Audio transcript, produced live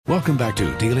Welcome back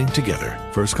to Dealing Together.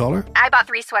 First caller? I bought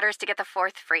 3 sweaters to get the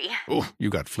 4th free. Oh, you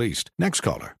got fleeced. Next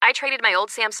caller? I traded my old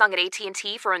Samsung at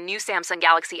AT&T for a new Samsung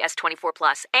Galaxy S24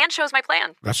 Plus and chose my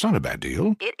plan. That's not a bad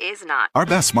deal. It is not. Our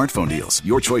best smartphone deals.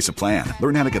 Your choice of plan.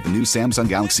 Learn how to get the new Samsung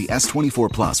Galaxy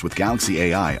S24 Plus with Galaxy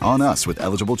AI on us with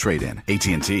eligible trade-in.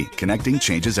 AT&T. Connecting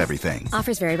changes everything.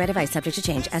 Offers vary by device. Subject to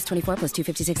change. S24 plus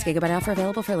 256 gigabyte offer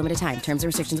available for a limited time. Terms and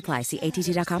restrictions apply. See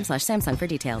att.com/Samsung for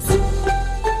details.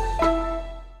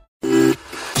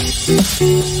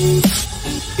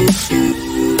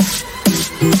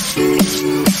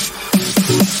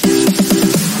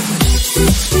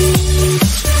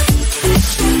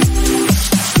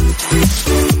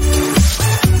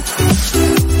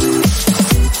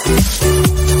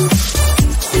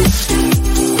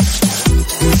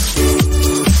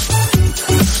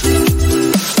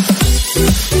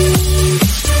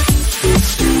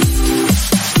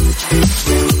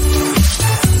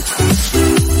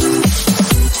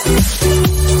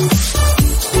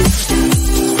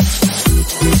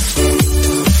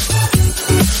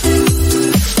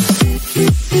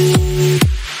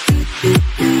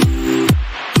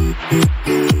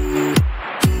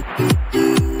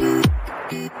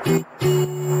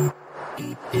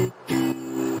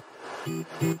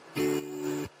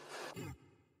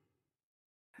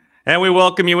 And we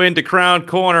welcome you into Crown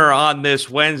Corner on this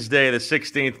Wednesday, the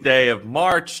 16th day of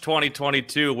March,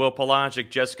 2022. Will Pelagic,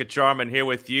 Jessica Charman here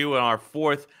with you on our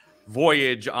 4th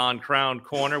voyage on Crown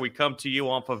Corner. We come to you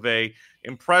off of a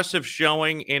impressive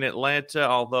showing in Atlanta,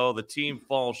 although the team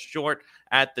falls short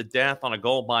at the death on a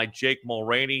goal by Jake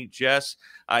Mulroney. Jess,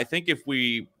 I think if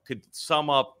we could sum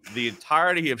up the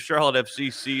entirety of Charlotte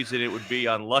FC season, it would be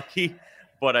unlucky.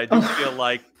 But I do feel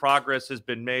like progress has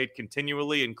been made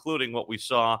continually, including what we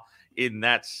saw in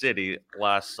that city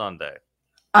last Sunday.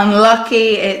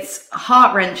 Unlucky. It's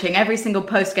heart-wrenching. Every single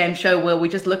post-game show, Will, we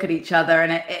just look at each other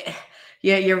and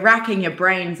you're racking your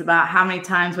brains about how many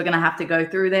times we're going to have to go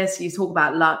through this. You talk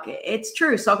about luck. It's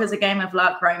true. Soccer's a game of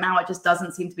luck. Right now, it just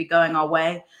doesn't seem to be going our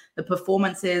way. The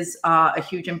performances are a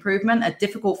huge improvement. A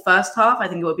difficult first half. I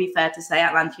think it would be fair to say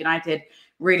Atlanta United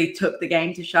really took the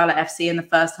game to Charlotte FC in the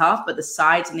first half, but the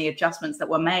sides and the adjustments that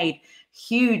were made,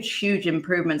 huge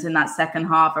improvements in that second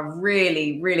half, a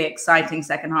really, really exciting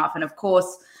second half. And of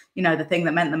course, you know, the thing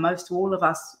that meant the most to all of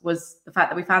us was the fact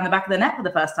that we found the back of the net for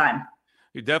the first time.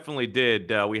 You definitely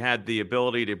did. We had the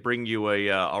ability to bring you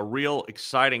a real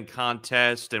exciting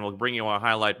contest, and we'll bring you our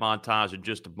highlight montage in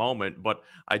just a moment. But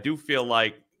I do feel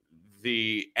like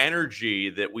the energy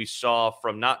that we saw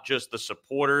from not just the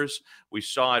supporters, we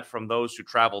saw it from those who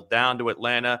traveled down to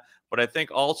Atlanta, but I think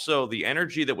also the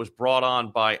energy that was brought on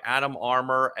by Adam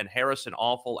Armour and Harrison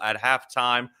Awful at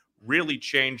halftime really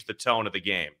changed the tone of the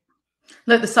game.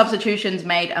 Look, the substitutions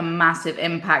made a massive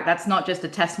impact. That's not just a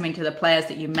testimony to the players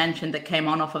that you mentioned that came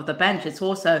on off of the bench. It's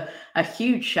also a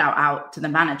huge shout out to the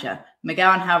manager.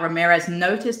 Miguel Angel Ramirez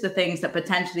noticed the things that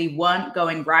potentially weren't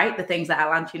going right, the things that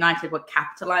Atlanta United were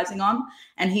capitalizing on,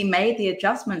 and he made the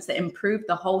adjustments that improved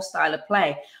the whole style of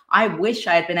play. I wish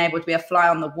I had been able to be a fly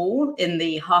on the wall in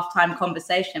the halftime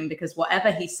conversation, because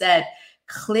whatever he said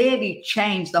clearly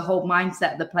changed the whole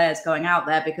mindset of the players going out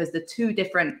there, because the two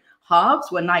different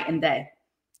halves were night and day.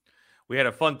 We had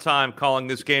a fun time calling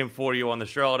this game for you on the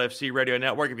Charlotte FC Radio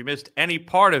Network. If you missed any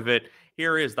part of it,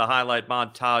 here is the highlight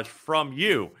montage from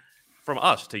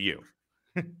us to you.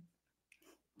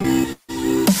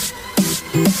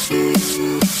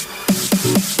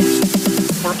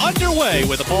 We're underway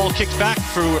with the ball kicked back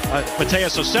through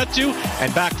Mateus Osetu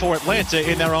and back for Atlanta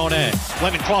in their own end.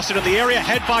 Lennon crossed into the area,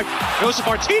 head by Joseph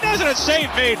Martinez, and a save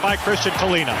made by Christian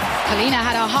Kalina. Kalina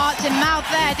had her heart in mouth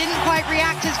there, didn't quite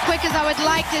react as quick as I would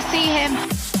like to see him.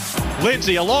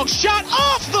 Lindsay, a long shot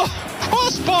off the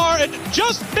crossbar and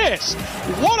just missed.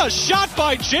 What a shot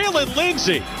by Jalen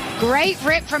Lindsay. Great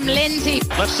rip from Lindsay.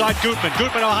 Left side, Gutman.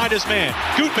 Gutman behind his man.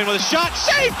 Gutman with a shot.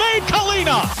 Save made,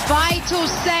 Kalina. Vital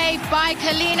save by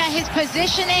Kalina. His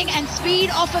positioning and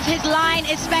speed off of his line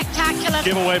is spectacular.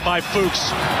 Giveaway by Fuchs.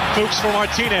 Fuchs for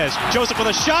Martinez. Joseph with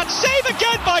a shot. Save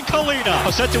again by Kalina.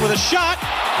 Osetu with a shot.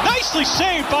 Nicely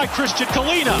saved by Christian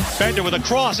Kalina. Bender with a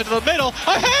cross into the middle.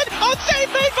 Ahead. A save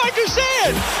made by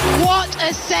Guzan. What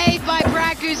a save by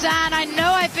Brad Guzan. I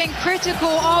know I've been critical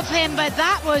of him, but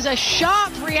that was a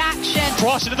sharp reaction.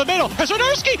 Cross into the middle.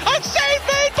 Zwiderski. A save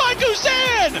made by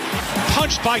Guzan.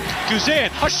 Punched by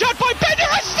Guzan. A shot by Bender.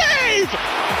 A save.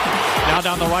 Now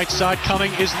down the right side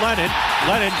coming is Lennon.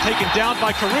 Lennon taken down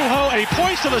by Carujo, and he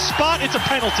points to the spot. It's a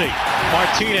penalty.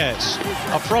 Martinez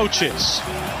approaches.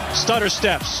 Stutter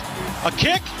steps. A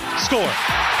kick. Score.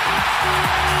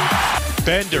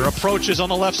 Bender approaches on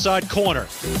the left side corner.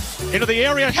 Into the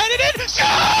area. Headed in.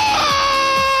 Score!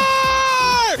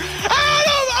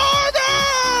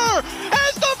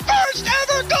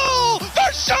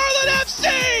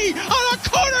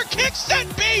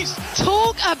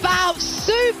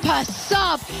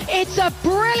 sub. It's a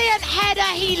brilliant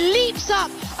header. He leaps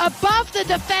up above the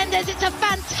defenders. It's a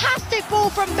fantastic ball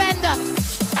from Bender.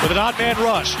 With an odd man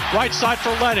rush, right side for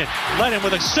Lennon. Lennon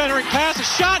with a centering pass, a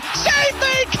shot, save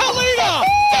made, Kalina!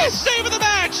 Best save of the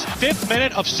match! 5th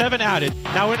minute of 7 added.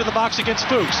 Now into the box against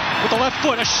Fuchs. With the left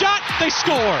foot, a shot, they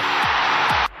score!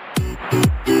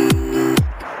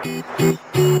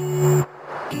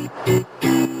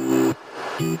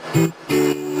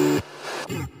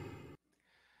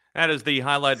 That is the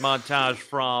highlight montage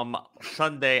from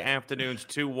Sunday afternoon's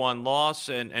 2-1 loss.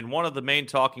 And one of the main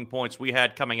talking points we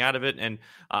had coming out of it, and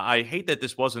I hate that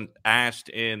this wasn't asked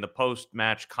in the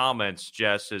post-match comments,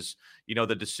 Jess, is,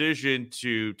 the decision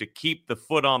to keep the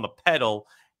foot on the pedal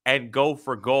and go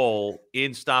for goal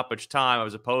in stoppage time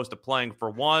as opposed to playing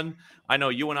for one. I know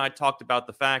you and I talked about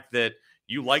the fact that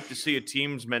you like to see a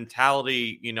team's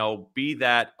mentality, be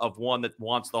that of one that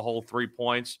wants the whole 3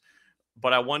 points.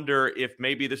 But I wonder if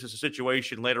maybe this is a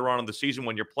situation later on in the season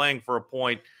when you're playing for a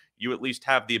point, you at least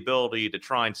have the ability to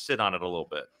try and sit on it a little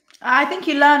bit. I think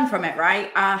you learn from it,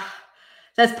 right?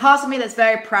 There's parts of me that's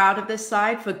very proud of this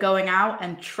side for going out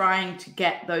and trying to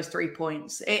get those 3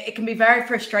 points. It can be very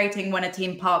frustrating when a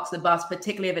team parks the bus,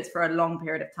 particularly if it's for a long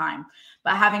period of time.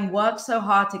 But having worked so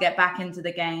hard to get back into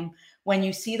the game, when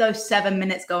you see those 7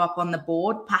 minutes go up on the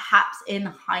board, perhaps in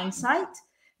hindsight,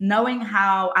 knowing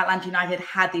how Atlanta United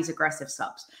had these aggressive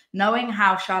subs, knowing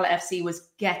how Charlotte FC was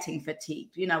getting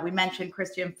fatigued. We mentioned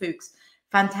Christian Fuchs,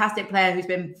 fantastic player who's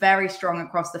been very strong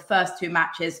across the first 2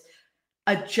 matches,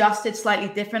 adjusted slightly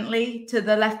differently to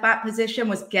the left back position,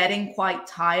 was getting quite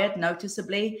tired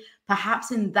noticeably. Perhaps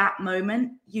in that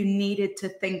moment, you needed to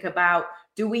think about,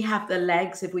 do we have the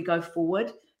legs if we go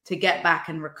forward to get back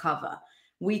and recover?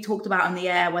 We talked about on the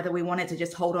air whether we wanted to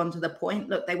just hold on to the point.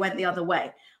 Look, they went the other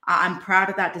way. I'm proud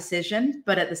of that decision,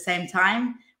 but at the same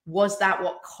time, was that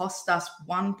what cost us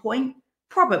 1 point?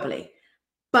 Probably.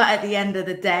 But at the end of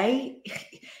the day,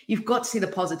 you've got to see the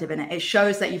positive in it. It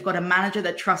shows that you've got a manager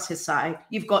that trusts his side.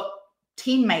 You've got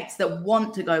teammates that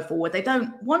want to go forward. They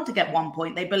don't want to get 1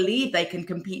 point. They believe they can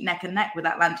compete neck and neck with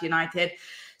Atlanta United.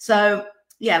 So,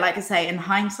 yeah, like I say, in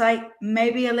hindsight,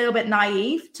 maybe a little bit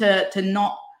naive to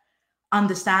not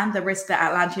understand the risk that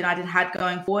Atlanta United had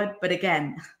going forward. But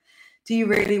again, do you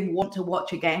really want to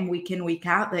watch a game week in, week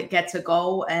out that gets a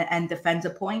goal and defends a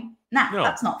point? No,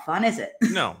 that's not fun, is it?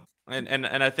 No. And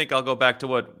I think I'll go back to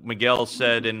what Miguel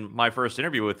said in my first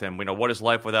interview with him. What is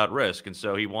life without risk? And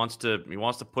so he wants to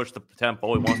push the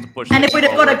tempo. He wants to push. And if we'd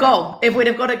have got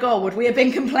a goal, would we have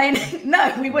been complaining?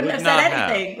 No, we wouldn't have said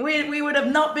anything. We would have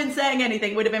not been saying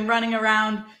anything. We'd have been running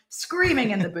around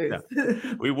screaming in the booth.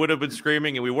 No. We would have been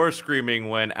screaming, and we were screaming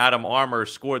when Adam Armour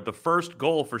scored the first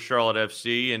goal for Charlotte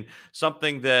FC. And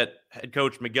something that head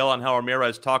coach Miguel Angel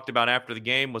Ramirez talked about after the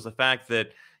game was the fact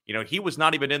that he was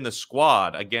not even in the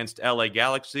squad against LA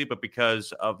Galaxy, but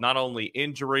because of not only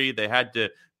injury, they had to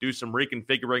do some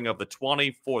reconfiguring of the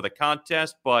 20 for the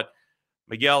contest. But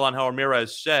Miguel Angel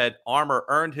Ramirez said Armour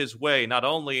earned his way not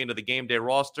only into the game day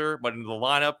roster, but into the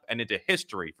lineup and into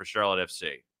history for Charlotte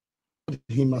FC.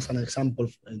 Him as an example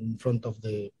in front of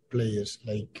the players.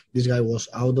 Like, this guy was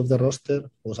out of the roster,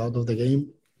 was out of the game,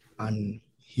 and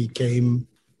he came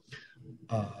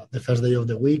the first day of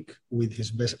the week with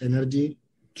his best energy,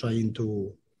 trying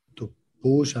to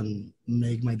push and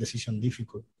make my decision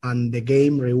difficult. And the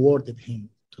game rewarded him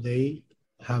today,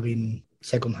 having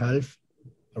second half,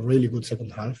 a really good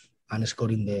second half, and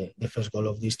scoring the first goal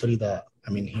of the history.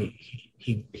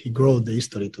 He grew the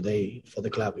history today for the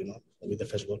club, with the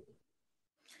first goal.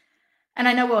 And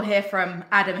I know we'll hear from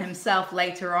Adam himself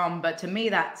later on, but to me,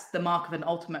 that's the mark of an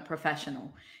ultimate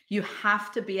professional. You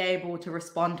have to be able to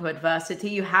respond to adversity.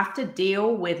 You have to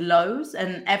deal with lows,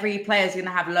 and every player is going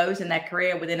to have lows in their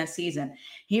career within a season.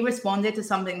 He responded to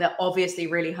something that obviously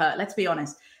really hurt. Let's be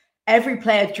honest. Every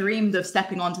player dreamed of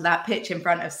stepping onto that pitch in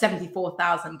front of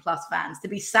 74,000 plus fans. To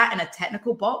be sat in a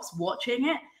technical box watching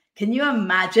it, can you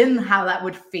imagine how that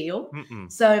would feel?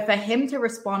 So for him to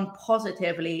respond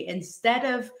positively instead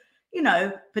of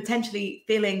potentially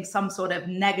feeling some sort of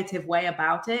negative way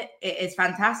about it is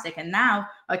fantastic. And now,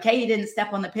 okay, he didn't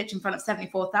step on the pitch in front of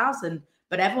 74,000,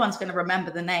 but everyone's going to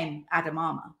remember the name Adam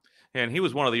Armour. And he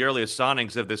was one of the earliest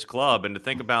signings of this club. And to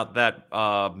think about that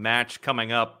match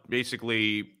coming up,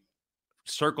 basically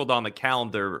circled on the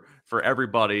calendar for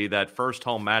everybody, that first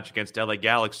home match against LA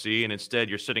Galaxy, and instead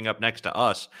you're sitting up next to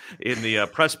us in the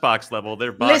press box level.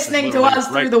 They're listening to us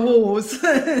through the walls.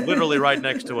 Literally right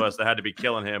next to us. They had to be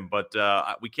killing him. But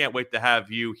we can't wait to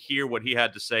have you hear what he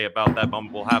had to say about that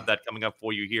moment. We'll have that coming up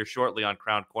for you here shortly on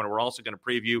Crown Corner. We're also going to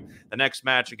preview the next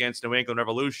match against New England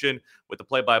Revolution with the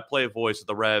play-by-play voice of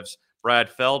the Revs, Brad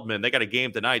Feldman. They got a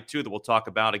game tonight, too, that we'll talk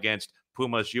about against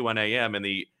Pumas UNAM in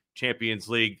the Champions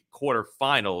League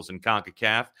quarterfinals in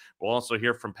CONCACAF. We'll also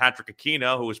hear from Patrick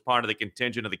Aquino, who was part of the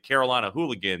contingent of the Carolina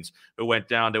Hooligans who went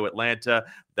down to Atlanta.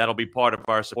 That'll be part of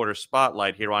our supporter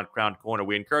spotlight here on Crown Corner.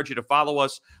 We encourage you to follow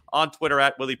us on Twitter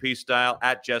at Willie P. Style,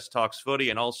 at Jess Talks Footy,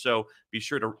 and also be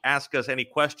sure to ask us any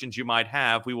questions you might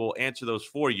have. We will answer those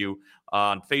for you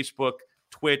on Facebook,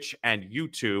 Twitch, and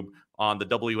YouTube on the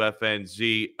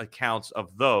WFNZ accounts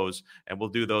of those, and we'll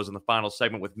do those in the final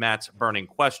segment with Matt's burning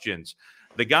questions.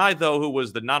 The guy, though, who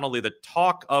was not only the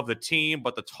talk of the team,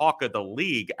 but the talk of the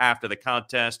league after the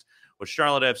contest was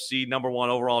Charlotte FC #1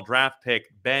 overall draft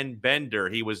pick Ben Bender.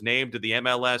 He was named to the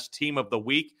MLS Team of the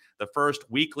Week, the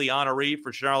first weekly honoree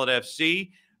for Charlotte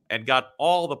FC, and got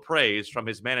all the praise from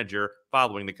his manager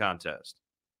following the contest.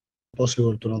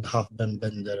 Possible to not have Ben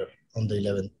Bender on the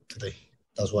 11 today.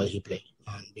 That's why he played.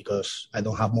 And because I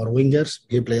don't have more wingers,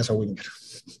 he plays as a winger.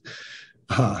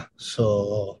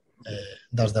 So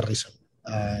that's the reason.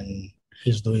 And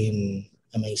he's doing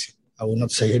amazing. I will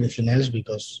not say anything else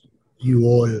because you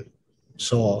all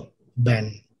saw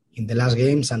Ben in the last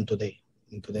games and today.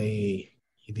 And today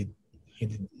he did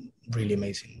really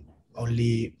amazing.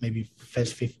 Only maybe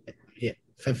first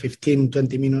 15,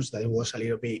 20 minutes that I was a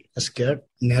little bit scared,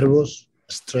 nervous,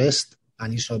 stressed,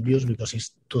 and it's obvious because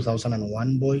he's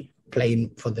 2001 boy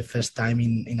playing for the first time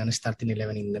in a starting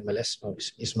 11 in the MLS. So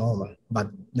it's normal.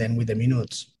 But then with the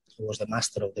minutes, he was the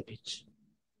master of the pitch.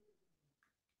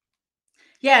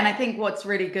 Yeah, and I think what's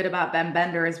really good about Ben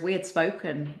Bender is we had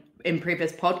spoken in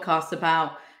previous podcasts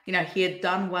about, he had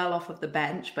done well off of the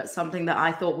bench, but something that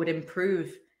I thought would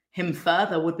improve him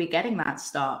further would be getting that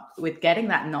start, with getting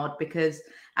that nod, because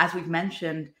as we've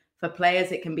mentioned, for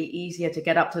players, it can be easier to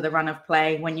get up to the run of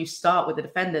play when you start with the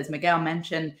defenders. Miguel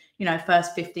mentioned,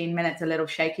 first 15 minutes, a little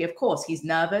shaky. Of course, he's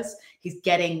nervous. He's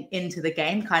getting into the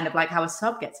game, kind of like how a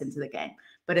sub gets into the game.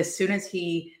 But as soon as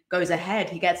he goes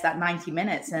ahead, he gets that 90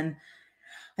 minutes. And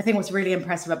I think what's really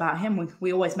impressive about him,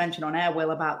 we always mention on air,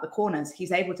 Will, about the corners.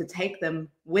 He's able to take them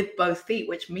with both feet,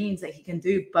 which means that he can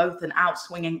do both an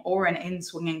out-swinging or an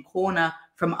in-swinging corner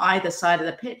from either side of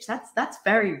the pitch. That's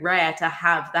very rare to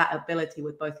have that ability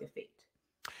with both your feet.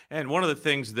 And one of the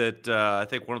things that I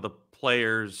think one of the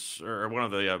players, or one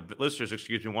of the listeners,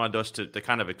 wanted us to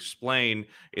kind of explain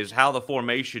is how the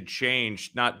formation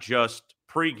changed, not just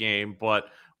pregame, but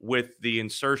with the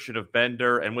insertion of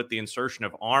Bender and with the insertion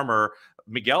of Armour.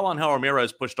 Miguel Angel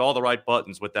Ramirez pushed all the right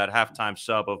buttons with that halftime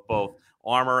sub of both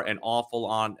Armour and Awful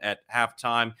on at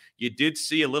halftime. You did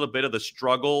see a little bit of the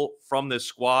struggle from this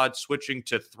squad, switching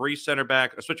from 3 center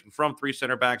backs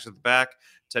at the back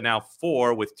to now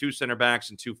 4 with 2 center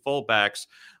backs and 2 fullbacks.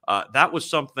 That was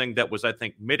something that was, I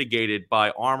think, mitigated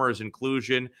by Armour's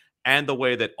inclusion and the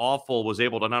way that Awful was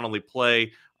able to not only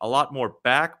play a lot more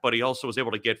back, but he also was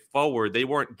able to get forward. They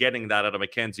weren't getting that out of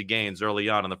Mackenzie Gaines early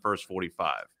on in the first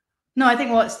 45. No, I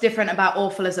think what's different about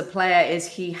Awful as a player is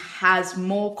he has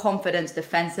more confidence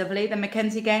defensively than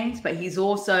Mackenzie Gaines, but he's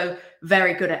also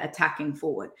very good at attacking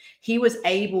forward. He was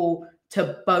able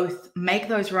to both make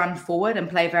those run forward and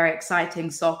play very exciting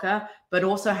soccer, but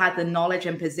also had the knowledge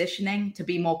and positioning to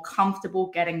be more comfortable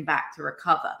getting back to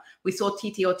recover. We saw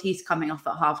Titi Ortiz coming off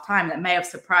at halftime that may have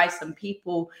surprised some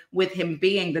people with him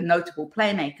being the notable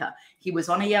playmaker. He was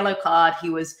on a yellow card. He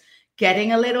was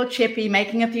getting a little chippy,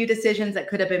 making a few decisions that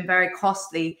could have been very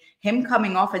costly. Him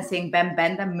coming off and seeing Ben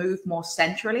Bender move more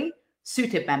centrally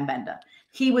suited Ben Bender.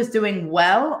 He was doing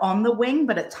well on the wing,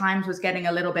 but at times was getting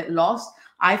a little bit lost.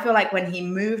 I feel like when he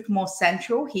moved more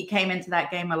central, he came into that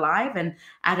game alive, and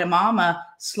Adam Armour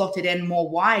slotted in more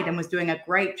wide and was doing a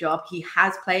great job. He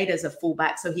has played as a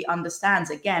fullback, so he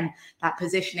understands, again, that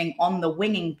positioning on the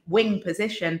wing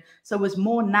position, so was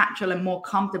more natural and more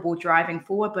comfortable driving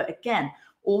forward. But again,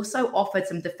 also offered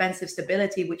some defensive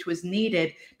stability, which was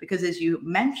needed because, as you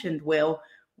mentioned, Will,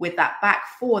 with that back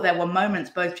 4, there were moments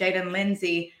both Jaden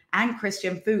Lindsay and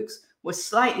Christian Fuchs were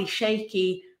slightly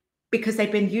shaky because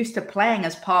they've been used to playing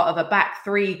as part of a back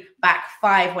 3, back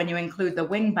 5 when you include the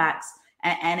wing backs.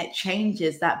 And it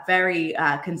changes that very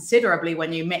considerably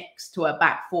when you mix to a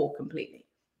back 4 completely.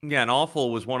 Yeah, and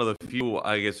Awful was one of the few,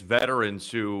 I guess, veterans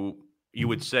who you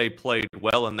would say played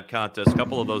well in the contest. A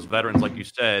couple of those veterans, like you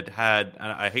said, had,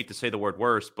 I hate to say the word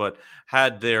worst, but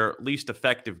had their least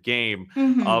effective game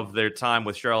of their time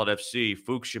with Charlotte FC.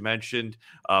 Fuchs, you mentioned.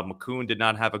 McCoon did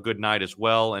not have a good night as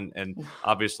well. And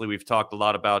obviously we've talked a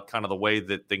lot about kind of the way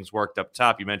that things worked up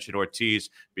top. You mentioned Ortiz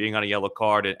being on a yellow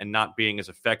card and not being as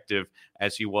effective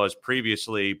as he was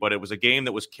previously. But it was a game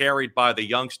that was carried by the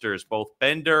youngsters, both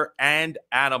Bender and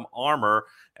Adam Armour.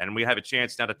 And we have a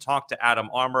chance now to talk to Adam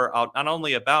Armour not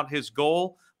only about his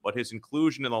goal, but his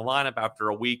inclusion in the lineup after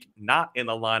a week not in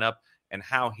the lineup, and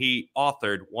how he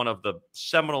authored one of the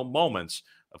seminal moments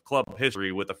of club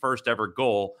history with the first ever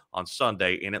goal on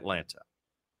Sunday in Atlanta.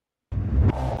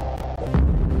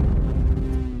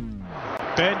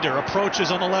 Bender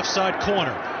approaches on the left side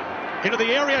corner. Into the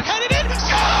area, headed in,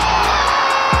 score!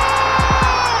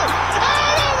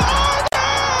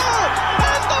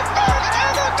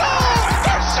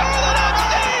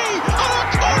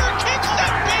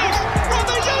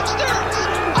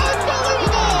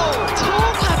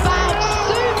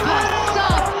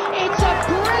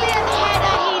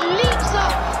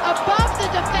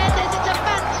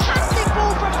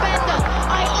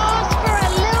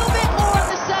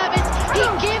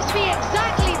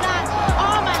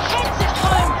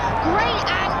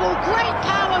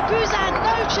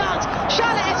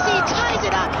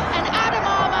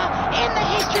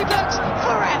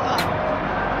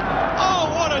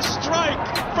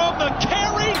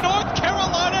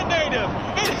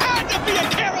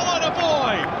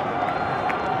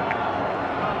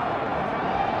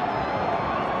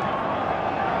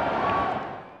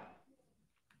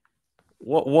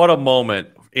 What a moment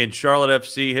in Charlotte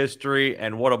FC history,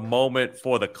 and what a moment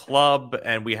for the club.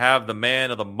 And we have the man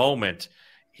of the moment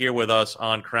here with us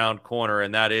on Crown Corner,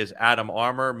 and that is Adam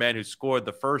Armour, man who scored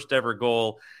the first ever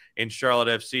goal in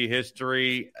Charlotte FC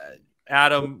history.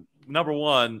 Adam, number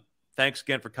one, thanks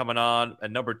again for coming on.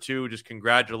 And number two, just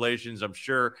congratulations. I'm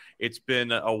sure it's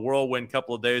been a whirlwind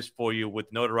couple of days for you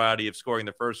with notoriety of scoring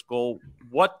the first goal.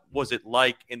 What was it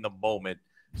like in the moment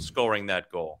scoring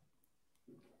that goal?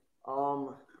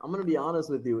 I'm going to be honest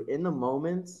with you. In the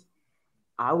moment,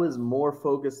 I was more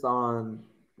focused on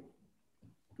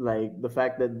like the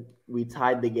fact that we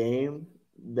tied the game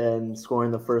than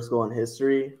scoring the first goal in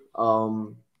history.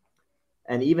 And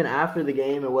even after the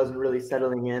game, it wasn't really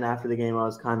settling in. After the game, I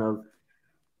was kind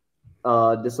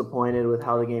of disappointed with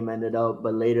how the game ended up.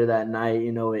 But later that night,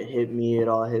 it all hit me,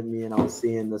 and I was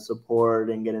seeing the support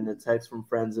and getting the texts from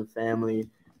friends and family.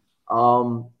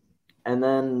 And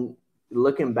then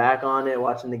looking back on it,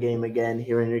 watching the game again,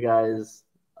 hearing your guys'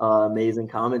 amazing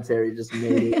commentary just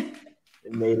made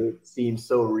it seem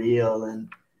so real. And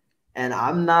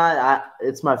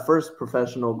it's my first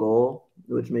professional goal,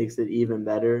 which makes it even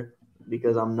better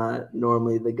because I'm not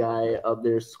normally the guy up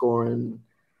there scoring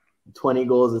 20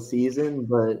 goals a season,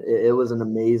 but it was an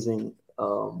amazing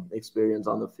experience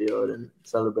on the field and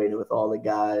celebrating with all the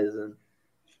guys, and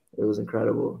it was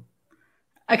incredible.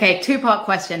 Okay, two-part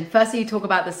question. Firstly, you talk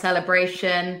about the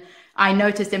celebration. I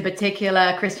noticed in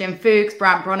particular Christian Fuchs,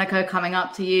 Brandt Bronico coming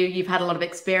up to you. You've had a lot of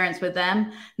experience with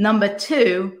them. Number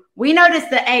two, we noticed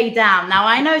the A down. Now,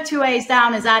 I know 2 A's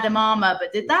down is Adam Armour,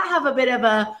 but did that have a bit of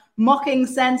a mocking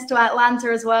sense to Atlanta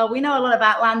as well? We know a lot of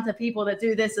Atlanta people that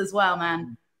do this as well,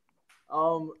 man.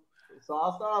 So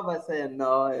I'll start off by saying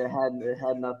no, it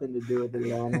had nothing to do with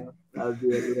Atlanta. That would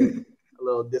be a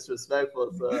little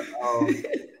disrespectful. So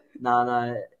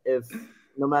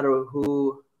no matter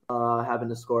who having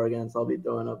to score against, I'll be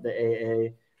throwing up the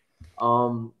AA.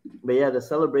 But yeah, the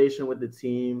celebration with the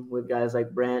team, with guys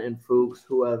like Brandt and Fuchs,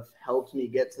 who have helped me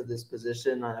get to this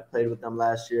position. I played with them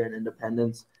last year in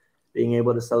Independence. Being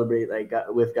able to celebrate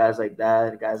with guys like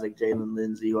that, guys like Jalen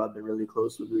Lindsay, who I've been really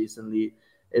close with recently,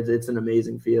 it's an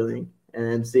amazing feeling.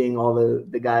 And seeing all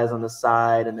the guys on the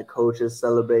side and the coaches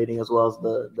celebrating, as well as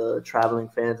the traveling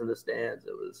fans in the stands,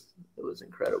 it was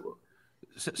incredible.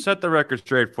 Set the record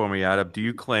straight for me, Adam. Do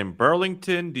you claim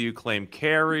Burlington? Do you claim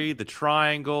Cary, the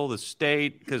Triangle, the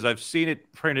State? Because I've seen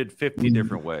it printed 50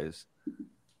 different ways.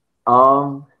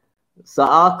 So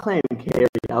I'll claim Cary.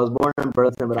 I was born in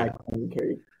Burlington, but I claim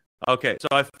Cary. Okay, so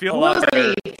I feel like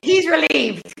he's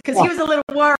relieved because he was a little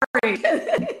worried.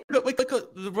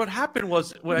 What happened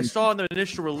was when I saw in the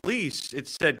initial release, it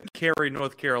said Cary,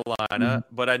 North Carolina,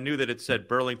 but I knew that it said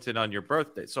Burlington on your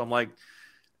birthday. So I'm like,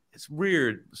 it's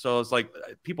weird. So it's like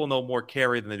people know more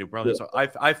Cary than they do Burlington.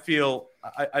 Yeah. So I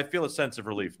feel a sense of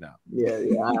relief now. Yeah.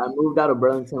 I moved out of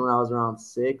Burlington when I was around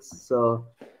 6, so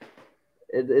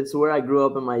it's where I grew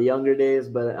up in my younger days.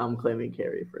 But I'm claiming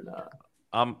Cary for now.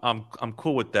 I'm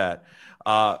cool with that.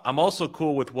 I'm also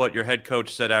cool with what your head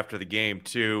coach said after the game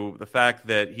too. The fact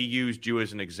that he used you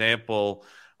as an example,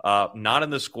 not in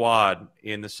the squad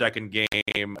in the second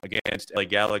game against LA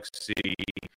Galaxy.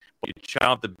 You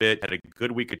chomped a bit, had a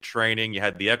good week of training. You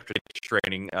had the extra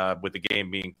training with the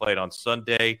game being played on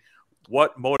Sunday.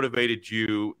 What motivated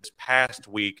you this past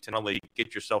week to not only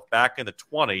get yourself back in the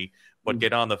 20, but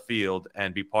get on the field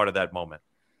and be part of that moment?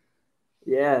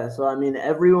 Yeah, so I mean,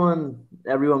 everyone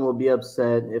will be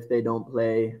upset if they don't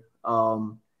play.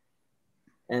 And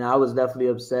I was definitely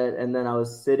upset. And then I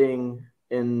was sitting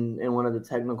in one of the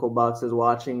technical boxes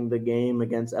watching the game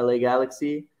against LA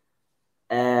Galaxy,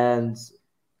 and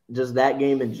just that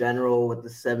game in general with the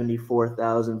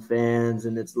 74,000 fans,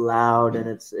 and it's loud and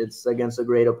it's against a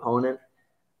great opponent.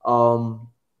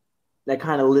 That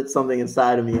kind of lit something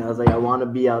inside of me. I was like, I want to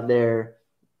be out there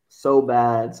so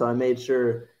bad. So I made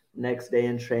sure next day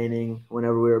in training,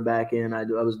 whenever we were back in, I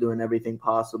was doing everything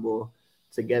possible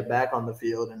to get back on the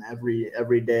field, and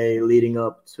every day leading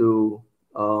up to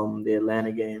the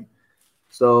Atlanta game.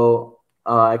 So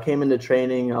I came into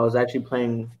training. I was actually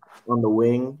playing on the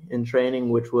wing in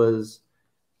training,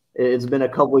 it's been a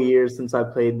couple years since I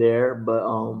played there, but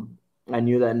I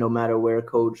knew that no matter where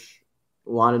coach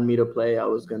wanted me to play, I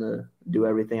was going to do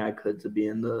everything I could to be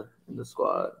in the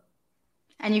squad.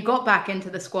 And you got back into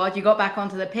the squad. You got back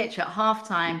onto the pitch at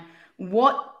halftime.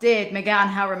 What did Miguel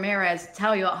Angel Ramirez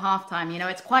tell you at halftime? You know,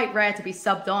 it's quite rare to be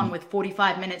subbed on with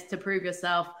 45 minutes to prove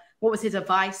yourself. What was his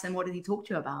advice, and what did he talk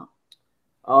to you about?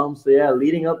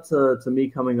 Leading up to me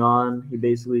coming on, he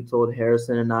basically told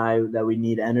Harrison and I that we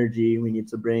need energy. We need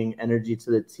to bring energy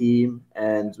to the team,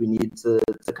 and we need to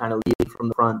kind of lead from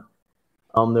the front.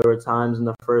 There were times in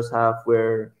the first half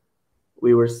where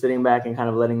we were sitting back and kind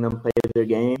of letting them play their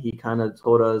game. He kind of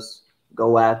told us,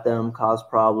 go at them, cause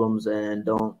problems, and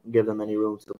don't give them any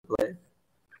room to play.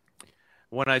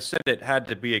 When I said it had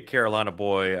to be a Carolina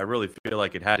boy, I really feel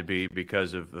like it had to be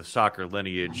because of the soccer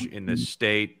lineage in this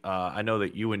state. I know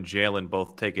that you and Jalen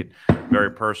both take it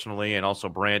very personally, and also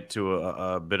Brant to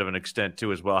a bit of an extent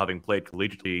too as well, having played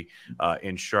collegiately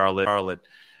in Charlotte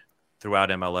throughout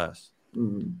MLS.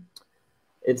 Mm-hmm.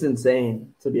 It's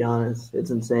insane, to be honest.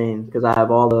 It's insane because I have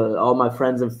all my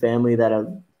friends and family that have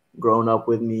grown up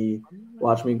with me,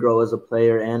 watched me grow as a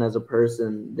player and as a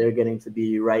person. They're getting to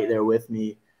be right there with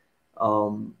me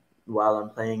while I'm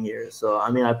playing here. So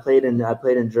I mean, I played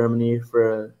in Germany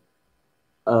for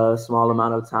a small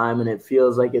amount of time, and it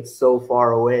feels like it's so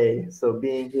far away. So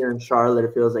being here in Charlotte,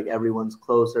 it feels like everyone's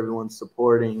close, everyone's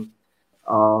supporting,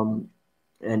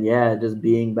 and yeah, just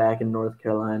being back in North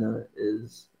Carolina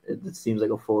it seems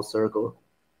like a full circle.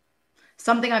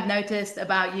 Something I've noticed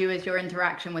about you is your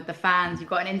interaction with the fans. You've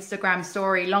got an Instagram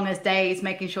story, long as days,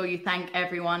 making sure you thank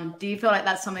everyone. Do you feel like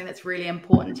that's something that's really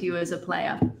important to you as a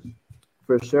player?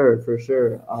 For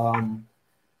sure.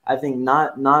 I think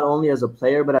not only as a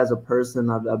player, but as a person,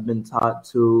 I've been taught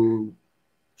to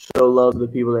show love to the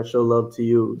people that show love to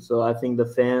you. So I think the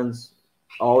fans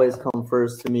always come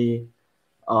first to me.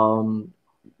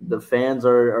 The fans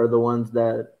are the ones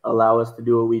that allow us to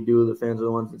do what we do. The fans are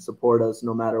the ones that support us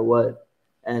no matter what.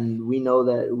 And we know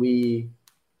that we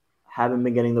haven't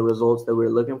been getting the results that we're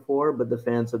looking for, but the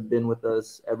fans have been with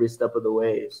us every step of the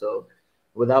way. So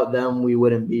without them, we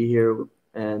wouldn't be here.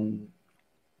 And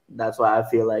that's why I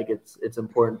feel like it's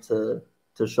important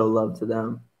to show love to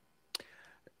them.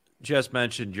 Just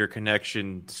mentioned your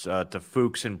connections to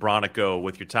Fuchs and Bronico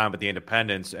with your time at the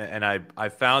Independents, and I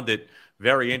found it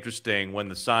very interesting when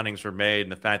the signings were made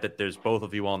and the fact that there's both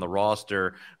of you on the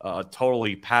roster, a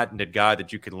totally patented guy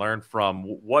that you can learn from.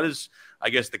 What is, I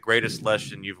guess, the greatest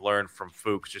lesson you've learned from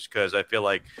Fuchs? Just because I feel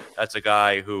like that's a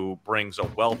guy who brings a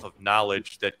wealth of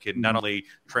knowledge that can not only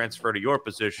transfer to your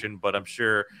position, but I'm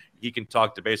sure he can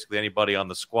talk to basically anybody on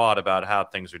the squad about how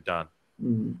things are done.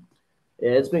 Mm-hmm.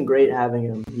 Yeah, it's been great having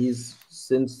him.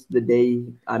 Since the day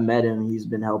I met him, he's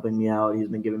been helping me out. He's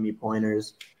been giving me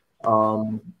pointers.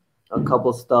 A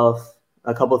couple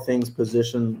things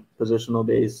positional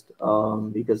based,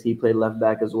 because he played left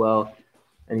back as well,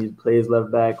 and he plays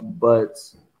left back. But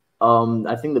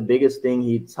I think the biggest thing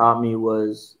he taught me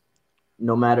was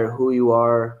no matter who you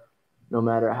are, no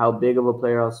matter how big of a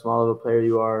player, how small of a player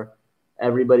you are,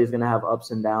 everybody's going to have ups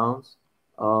and downs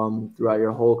throughout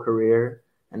your whole career.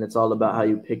 And it's all about how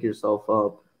you pick yourself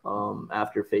up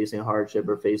after facing hardship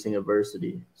or facing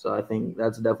adversity. So I think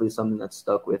that's definitely something that's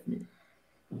stuck with me.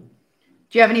 Do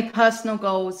you have any personal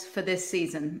goals for this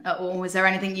season at all? Is there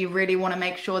anything you really want to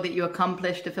make sure that you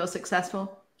accomplish to feel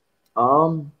successful?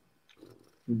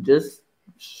 Just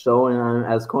showing,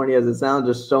 as corny as it sounds,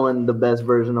 just showing the best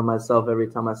version of myself every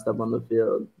time I step on the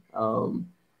field.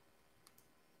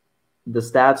 The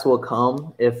stats will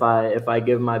come if I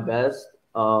give my best.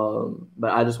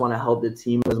 But I just want to help the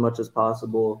team as much as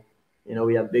possible. You know,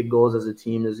 we have big goals as a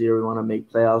team this year. We want to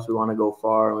make playoffs. We want to go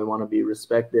far, and we want to be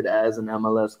respected as an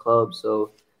MLS club.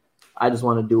 So I just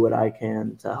want to do what I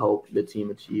can to help the team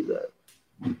achieve that.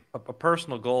 A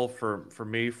personal goal for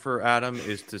me, for Adam,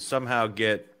 is to somehow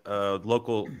get a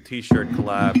local T-shirt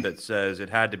collab that says it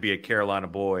had to be a Carolina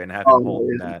boy and have him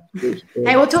holding that.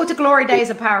 Hey, we'll talk to Glory Days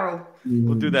Apparel.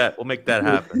 We'll do that. We'll make that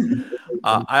happen.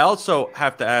 I also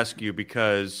have to ask you,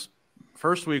 because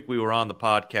first week we were on the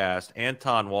podcast,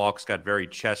 Anton Walks got very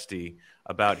chesty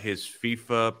about his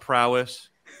FIFA prowess.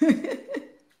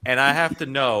 And I have to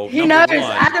know. He knows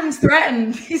Adam's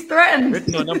threatened. He's threatened.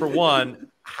 No, number one,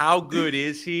 how good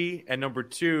is he? And number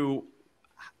two,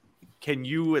 can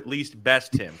you at least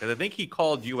best him? Because I think he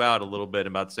called you out a little bit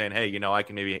about saying, hey, I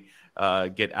can maybe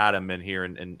get Adam in here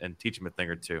and teach him a thing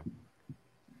or two.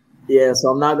 Yeah, so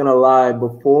I'm not going to lie.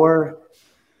 Before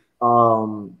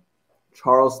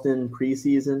Charleston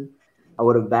preseason, I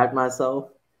would have backed myself.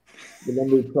 But then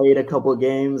we played a couple of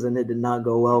games, and it did not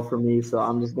go well for me. So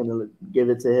I'm just gonna give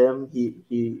it to him.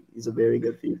 He's a very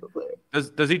good FIFA player.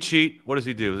 Does he cheat? What does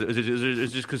he do? Is it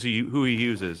just because who he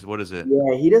uses? What is it?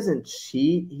 Yeah, he doesn't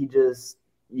cheat. He just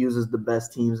uses the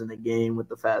best teams in the game with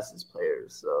the fastest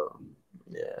players. So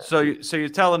yeah. So you're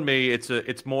telling me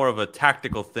it's more of a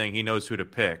tactical thing. He knows who to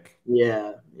pick.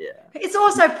 Yeah. It's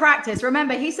also practice.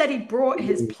 Remember, he said he brought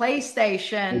his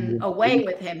PlayStation away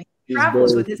with him.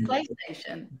 Travels with his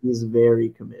PlayStation. He's very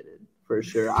committed, for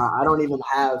sure. I don't even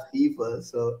have FIFA,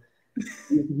 so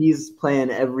he's playing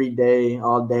every day,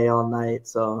 all night.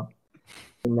 So I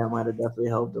think that might have definitely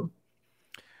helped him.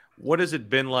 What has it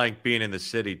been like being in the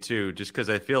city too? Just because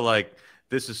I feel like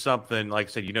this is something, like I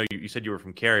said, you said you were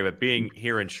from Cary, but being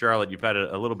here in Charlotte, you've had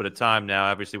a little bit of time now,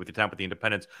 obviously with your time with the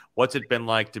Independents. What's it been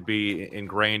like to be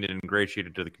ingrained and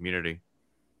ingratiated to the community?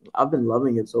 I've been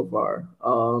loving it so far.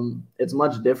 It's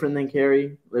much different than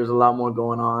Cary. There's a lot more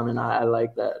going on, and I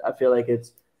like that. I feel like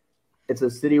it's a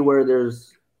city where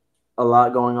there's a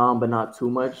lot going on, but not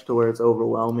too much to where it's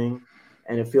overwhelming.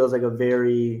 And it feels like a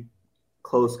very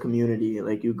close community.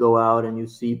 Like you go out and you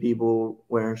see people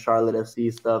wearing Charlotte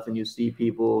FC stuff, and you see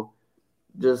people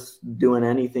just doing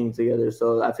anything together.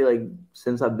 So I feel like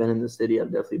since I've been in the city,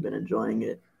 I've definitely been enjoying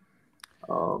it.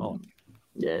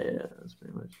 Yeah, that's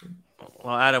pretty much it.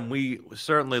 Well, Adam, we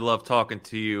certainly love talking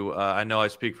to you. I know I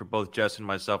speak for both Jess and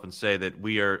myself and say that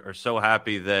we are so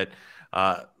happy that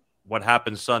what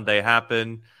happened Sunday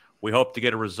happened. We hope to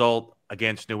get a result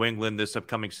against New England this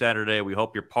upcoming Saturday. We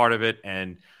hope you're part of it.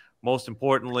 And most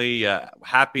importantly,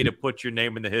 happy to put your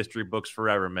name in the history books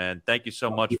forever, man. Thank you so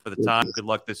much for the time. Good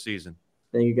luck this season.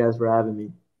 Thank you guys for having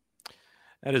me.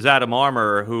 That is Adam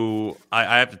Armour, who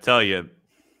I have to tell you,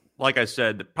 like I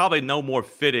said, probably no more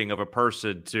fitting of a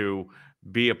person to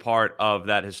be a part of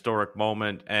that historic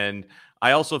moment. And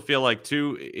I also feel like,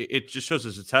 too, it just shows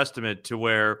us a testament to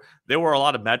where there were a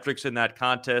lot of metrics in that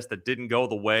contest that didn't go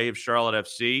the way of Charlotte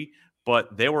FC,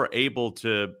 but they were able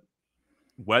to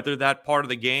weather that part of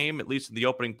the game, at least in the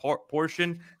opening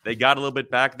portion. They got a little bit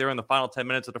back there in the final 10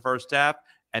 minutes of the first half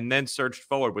and then surged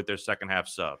forward with their second half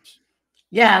subs.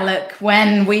 Yeah, look,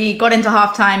 when we got into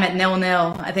halftime at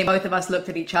 0-0, I think both of us looked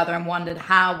at each other and wondered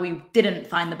how we didn't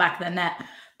find the back of the net.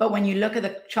 But when you look at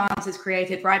the chances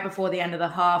created right before the end of the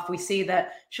half, we see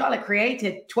that Charlotte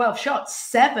created 12 shots,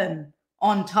 7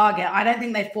 on target. I don't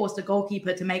think they forced a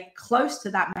goalkeeper to make close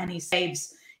to that many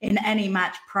saves in any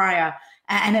match prior.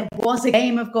 And it was a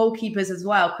game of goalkeepers as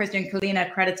well. Christian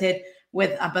Kalina credited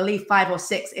with, I believe, 5 or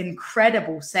 6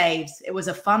 incredible saves. It was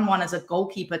a fun one as a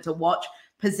goalkeeper to watch.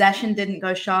 Possession didn't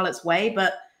go Charlotte's way,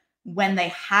 but when they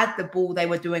had the ball, they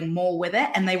were doing more with it,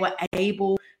 and they were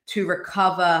able to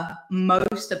recover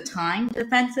most of the time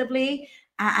defensively.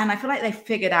 And I feel like they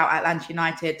figured out Atlanta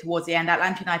United towards the end.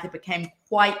 Atlanta United became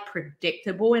quite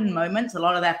predictable in moments. A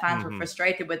lot of their fans were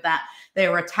frustrated with that. They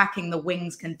were attacking the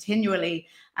wings continually.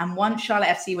 And once Charlotte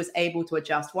FC was able to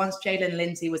adjust, once Jalen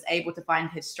Lindsay was able to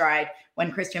find his stride,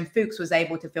 when Christian Fuchs was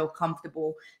able to feel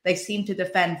comfortable, they seemed to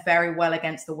defend very well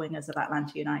against the wingers of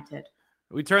Atlanta United.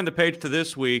 We turn the page to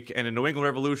this week, and a New England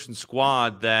Revolution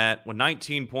squad that was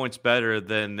 19 points better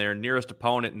than their nearest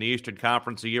opponent in the Eastern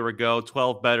Conference a year ago,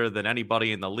 12 better than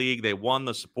anybody in the league. They won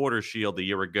the Supporters' Shield a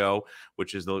year ago,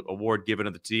 which is the award given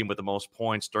to the team with the most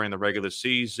points during the regular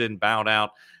season, bowed out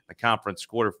in the conference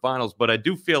quarterfinals. But I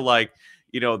do feel like,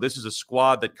 this is a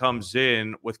squad that comes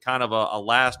in with kind of a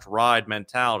last ride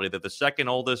mentality. They're the second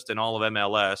oldest in all of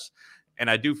MLS, and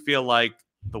I do feel like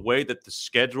the way that the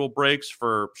schedule breaks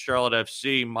for Charlotte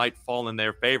FC might fall in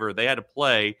their favor. They had to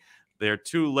play their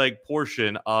 2-leg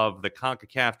portion of the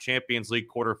CONCACAF Champions League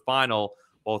quarterfinal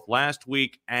both last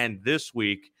week and this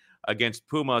week against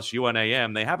Pumas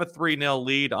UNAM. They have a 3-0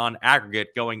 lead on aggregate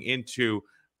going into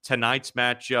tonight's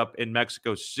matchup in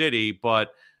Mexico City,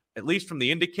 but at least from the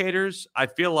indicators, I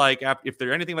feel like if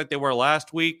they're anything like they were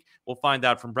last week, we'll find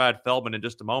out from Brad Feldman in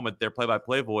just a moment, their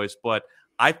play-by-play voice, but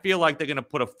I feel like they're going to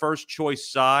put a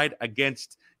first-choice side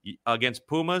against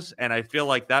Pumas, and I feel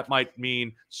like that might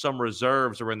mean some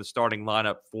reserves are in the starting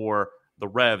lineup for the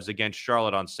Revs against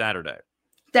Charlotte on Saturday.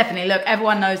 Definitely. Look,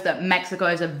 everyone knows that Mexico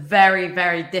is a very,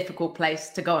 very difficult place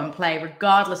to go and play,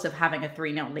 regardless of having a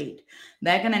 3-0 lead.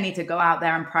 They're going to need to go out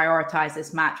there and prioritize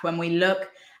this match. When we look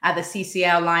at the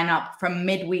CCL lineup from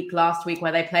midweek last week,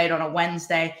 where they played on a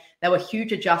Wednesday, there were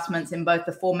huge adjustments in both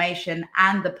the formation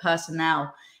and the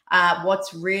personnel.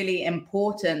 What's really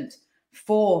important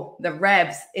for the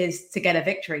Revs is to get a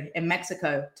victory in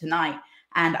Mexico tonight.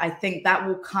 And I think that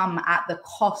will come at the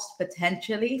cost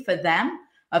potentially for them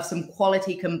of some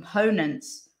quality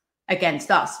components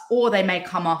against us, or they may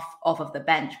come off of the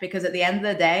bench, because at the end of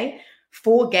the day,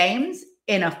 4 games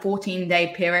in a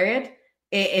 14-day period,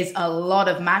 it is a lot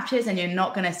of matches, and you're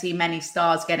not going to see many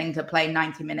stars getting to play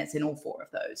 90 minutes in all 4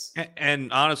 of those.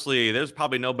 And honestly, there's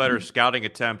probably no better scouting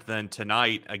attempt than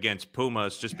tonight against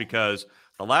Pumas, just because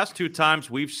the last 2 times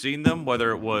we've seen them,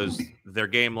 whether it was their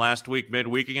game last week,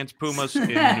 midweek against Pumas in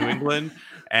New England,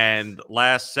 and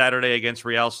last Saturday against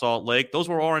Real Salt Lake, those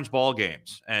were orange ball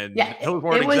games. And those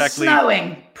weren't exactly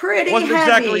snowing pretty wasn't heavy.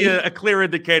 Exactly a clear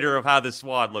indicator of how the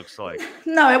squad looks like.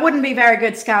 No, it wouldn't be very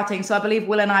good scouting. So I believe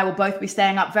Will and I will both be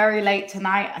staying up very late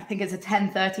tonight. I think it's a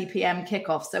 10:30 p.m.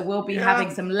 kickoff. So we'll be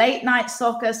having some late night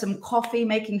soccer, some coffee,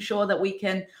 making sure that we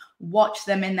can watch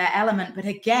them in their element. But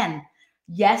again,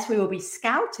 yes, we will be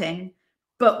scouting,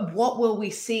 but what will we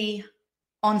see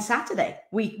on Saturday?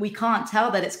 We can't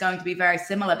tell that it's going to be very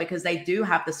similar, because they do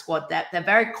have the squad depth. They're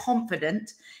very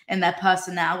confident in their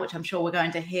personnel, which I'm sure we're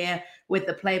going to hear with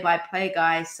the play-by-play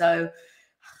guys. So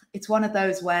it's one of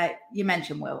those where you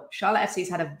mentioned, Will, Charlotte FC's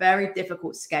had a very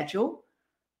difficult schedule,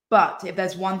 but if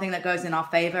there's one thing that goes in our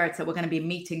favor, it's that we're going to be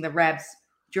meeting the Revs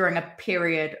during a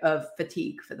period of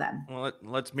fatigue for them. Well,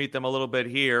 let's meet them a little bit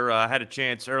here. I had a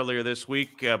chance earlier this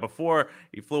week before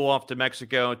he flew off to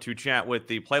Mexico to chat with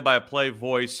the play-by-play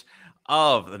voice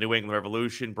of the New England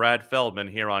Revolution, Brad Feldman,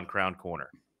 here on Crown Corner.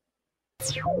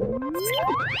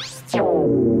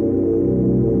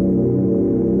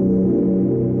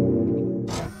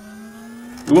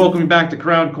 Welcome back to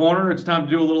Crown Corner. It's time to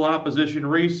do a little opposition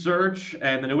research.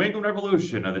 And the New England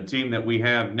Revolution are the team that we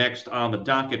have next on the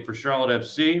docket for Charlotte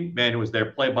FC. Man who is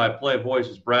their play-by-play voice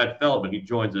is Brad Feldman. He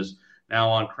joins us now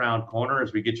on Crown Corner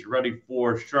as we get you ready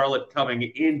for Charlotte coming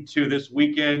into this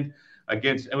weekend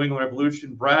against New England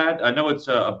Revolution. Brad, I know it's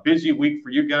a busy week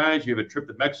for you guys. You have a trip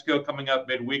to Mexico coming up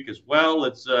midweek as well.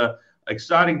 It's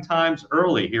exciting times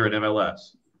early here at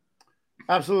MLS.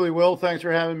 Absolutely, Will. Thanks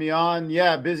for having me on.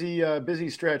 Yeah, busy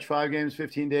stretch, 5 games,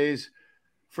 15 days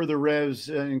for the Revs,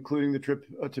 including the trip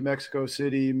to Mexico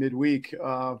City midweek.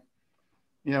 You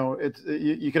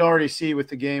can already see with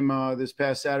the game this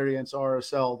past Saturday against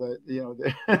RSL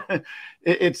that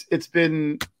it's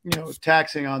been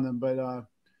taxing on them, but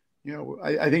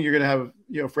I think you're going to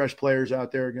have fresh players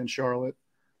out there against Charlotte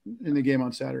in the game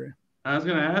on Saturday. I was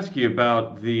going to ask you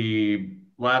about the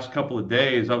last couple of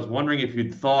days. I was wondering if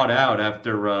you'd thawed out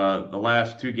after the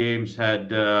last 2 games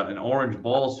had an orange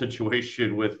ball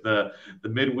situation with the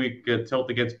midweek tilt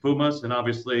against Pumas, and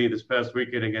obviously this past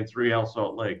weekend against Real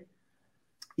Salt Lake.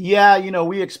 Yeah,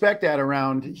 we expect that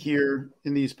around here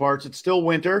in these parts. It's still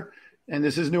winter, and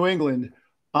this is New England.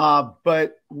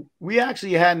 But we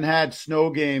actually hadn't had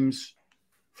snow games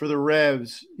for the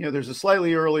Revs. There's a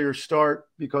slightly earlier start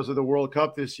because of the World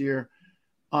Cup this year.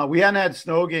 We hadn't had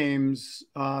snow games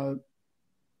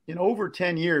in over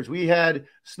 10 years. We had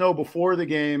snow before the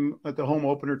game at the home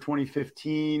opener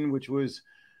 2015, which was,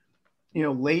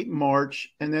 late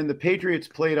March. And then the Patriots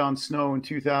played on snow in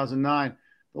 2009.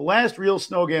 The last real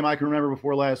snow game I can remember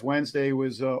before last Wednesday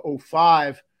was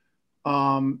 2005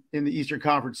 in the Eastern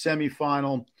Conference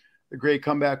semifinal, the great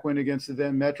comeback win against the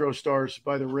then Metro Stars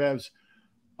by the Revs.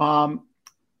 The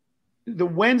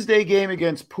Wednesday game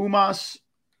against Pumas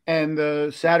and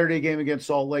the Saturday game against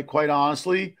Salt Lake, quite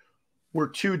honestly, were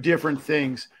 2 different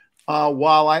things.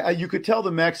 While you could tell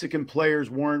the Mexican players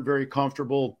weren't very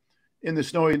comfortable in the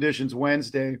snowy conditions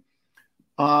Wednesday,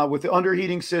 with the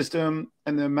underheating system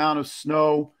and the amount of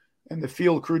snow and the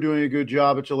field crew doing a good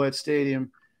job at Gillette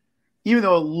Stadium, even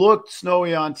though it looked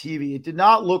snowy on TV, it did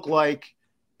not look like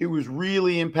it was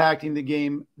really impacting the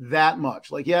game that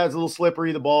much. Like, yeah, it's a little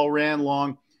slippery. The ball ran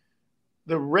long.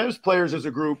 The Revs players as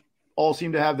a group all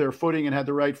seemed to have their footing and had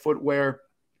the right footwear.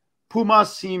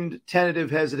 Pumas seemed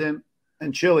tentative, hesitant,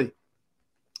 and chilly.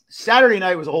 Saturday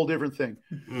night was a whole different thing.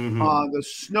 Mm-hmm. The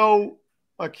snow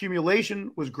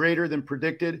accumulation was greater than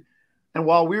predicted. And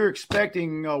while we were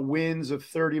expecting winds of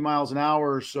 30 miles an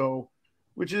hour or so,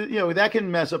 which is, that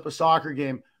can mess up a soccer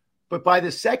game. But by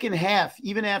the second half,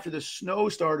 even after the snow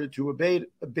started to abate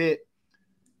a bit,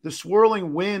 the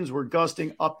swirling winds were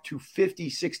gusting up to 50,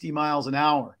 60 miles an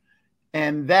hour.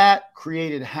 And that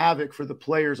created havoc for the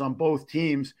players on both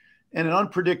teams. and an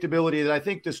unpredictability that I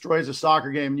think destroys a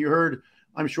soccer game. You heard,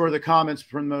 I'm sure, the comments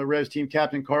from the Revs team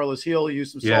captain, Carlos Gil. He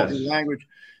used some salty language,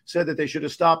 said that they should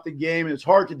have stopped the game, and it's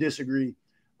hard to disagree.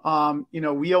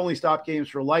 We only stop games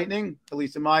for lightning, at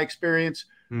least in my experience.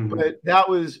 But that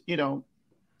was,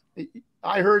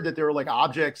 I heard that there were like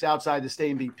objects outside the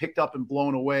stadium being picked up and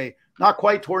blown away. Not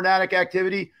quite tornadic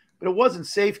activity, but it wasn't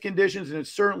safe conditions, and it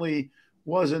certainly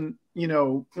wasn't,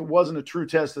 it wasn't a true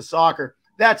test of soccer.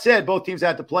 That said, both teams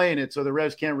had to play in it, so the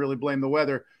Revs can't really blame the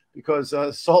weather because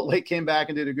Salt Lake came back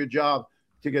and did a good job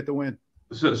to get the win.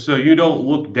 So you don't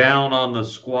look down on the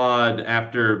squad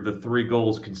after the 3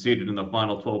 goals conceded in the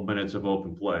final 12 minutes of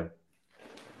open play?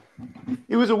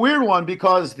 It was a weird one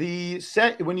because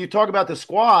when you talk about the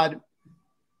squad,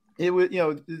 it was,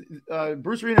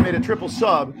 Bruce Arena made a triple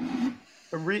sub,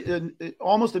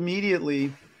 almost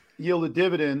immediately yielded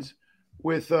dividends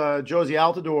with Jozy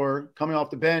Altidore coming off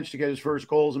the bench to get his first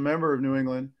goal as a member of New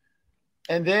England.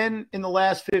 And then in the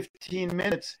last 15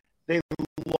 minutes, they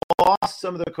lost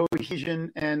some of the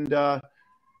cohesion and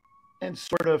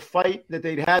sort of fight that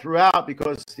they'd had throughout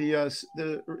because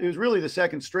it was really the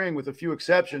second string with a few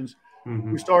exceptions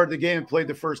who started the game and played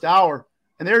the first hour,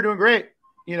 and they were doing great,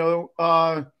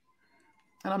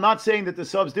 and I'm not saying that the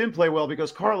subs didn't play well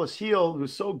because Carlos Gil,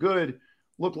 who's so good,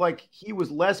 looked like he was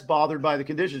less bothered by the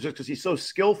conditions just because he's so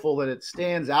skillful that it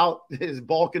stands out, his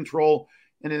ball control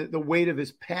and the weight of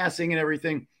his passing and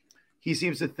everything. He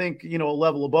seems to think, a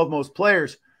level above most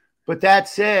players. But that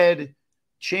said,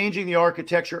 changing the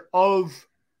architecture of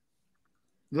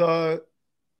the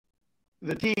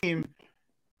team,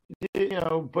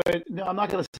 but no, I'm not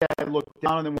going to say I look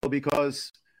down on them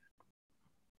because,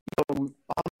 on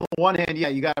the one hand,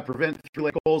 you got to prevent 3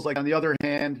 late goals. Like on the other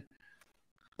hand,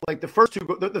 like the first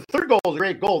 2, the third goal is a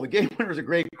great goal. The game winner is a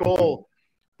great goal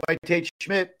by Tate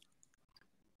Schmidt.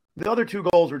 The other 2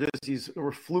 goals were just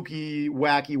were fluky,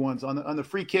 wacky ones. On the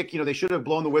free kick, they should have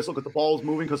blown the whistle because the ball was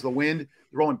moving because of the wind,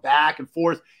 rolling back and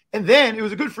forth. And then it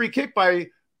was a good free kick by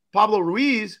Pablo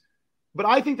Ruiz, but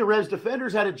I think the Revs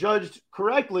defenders had it judged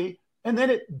correctly, and then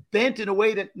it bent in a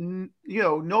way that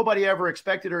nobody ever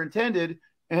expected or intended,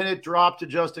 and it dropped to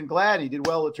Justin Glad. He did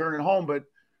well to turn it home, but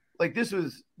like this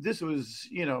was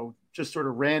just sort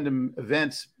of random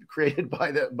events created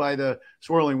by the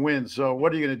swirling wind. So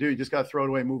what are you going to do? You just got to throw it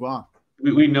away and move on.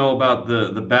 We know about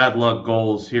the bad luck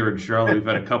goals here in Charlotte. We've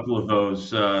had a couple of those.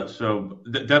 So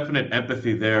definite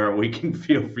empathy there. We can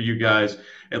feel for you guys,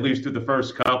 at least through the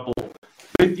first couple.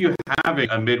 With you having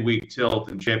a midweek tilt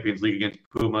in Champions League against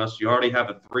Pumas, you already have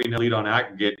a 3-0 lead on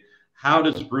aggregate. How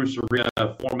does Bruce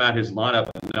Arena format his lineup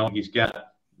knowing he's got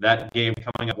that game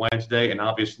coming up Wednesday and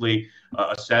obviously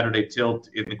a Saturday tilt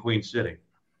in the Queen City?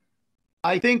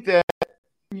 I think that,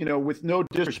 with no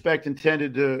disrespect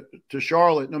intended to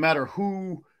Charlotte, no matter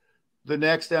who the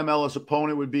next MLS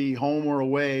opponent would be, home or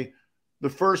away, the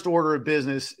first order of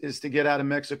business is to get out of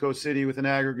Mexico City with an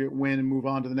aggregate win and move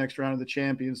on to the next round of the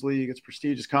Champions League. It's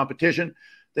prestigious competition.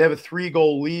 They have a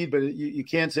 3-goal lead, but you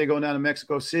can't say going down to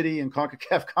Mexico City and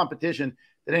CONCACAF competition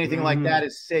that anything like that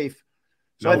is safe.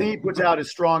 So I think he puts out his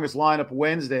strongest lineup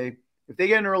Wednesday. If they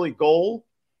get an early goal,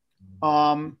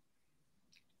 then,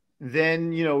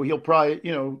 he'll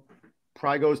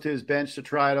probably goes to his bench to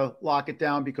try to lock it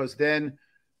down because then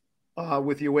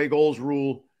with the away goals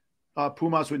rule,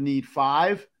 Pumas would need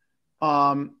 5.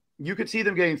 You could see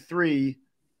them getting 3.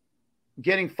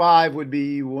 Getting 5 would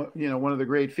be, one of the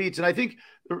great feats. And I think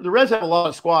the Reds have a lot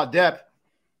of squad depth.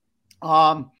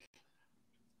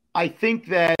 I think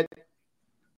that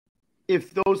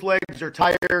if those legs are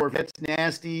tired or if it's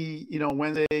nasty,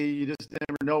 Wednesday, you just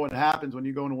never know what happens when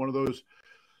you go into one of those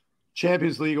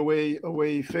Champions League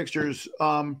away fixtures.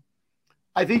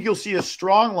 I think you'll see a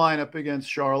strong lineup against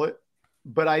Charlotte,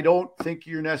 but I don't think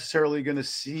you're necessarily going to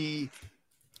see,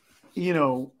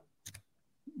 Buxa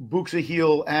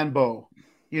Heel and Bo.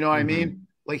 You know what I mean?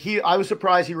 Like I was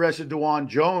surprised he rested DeJuan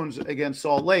Jones against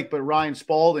Salt Lake, but Ryan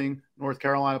Spalding, North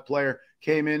Carolina player,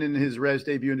 came in his Revs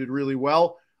debut and did really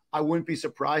well. I wouldn't be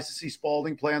surprised to see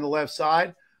Spalding play on the left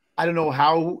side. I don't know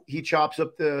how he chops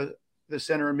up the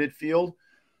center of midfield.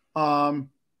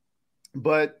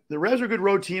 But the Revs were a good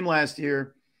road team last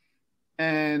year.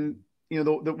 And,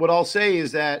 what I'll say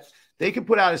is that they can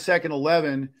put out a second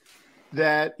 11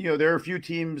 that, there are a few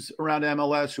teams around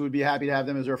MLS who would be happy to have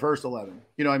them as their first 11.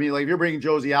 You know what I mean? Like if you're bringing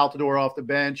Jozy Altidore off the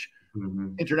bench,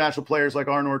 international players like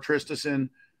Arnor Traustason,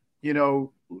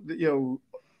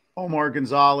 Omar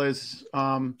Gonzalez,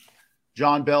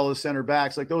 John Bell as center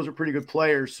backs, like those are pretty good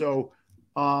players. So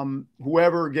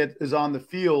whoever is on the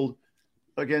field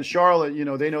against Charlotte,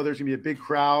 they know there's going to be a big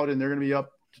crowd and they're going to be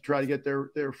up to try to get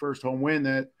their first home win,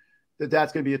 that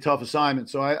that's going to be a tough assignment.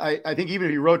 So I think even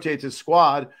if he rotates his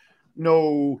squad,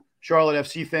 no Charlotte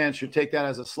FC fans should take that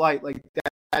as a slight. Like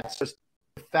that's just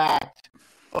the fact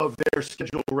of their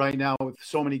schedule right now with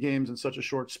so many games in such a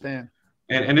short span.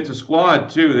 And it's a squad,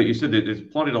 too, that you said that there's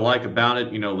plenty to like about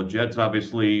it. You know, Leggit's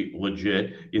obviously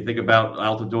legit. You think about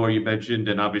Altidore, you mentioned,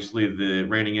 and obviously the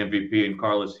reigning MVP and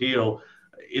Carlos Heel.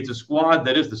 It's a squad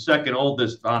that is the second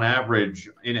oldest on average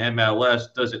in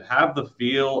MLS. Does it have the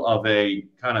feel of a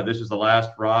kind of this is the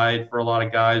last ride for a lot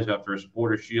of guys after a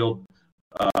Supporter Shield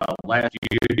last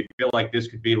year? Do you feel like this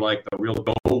could be like the real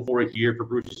go for it year for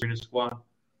Bruce Arena's squad?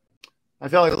 I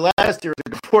felt like last year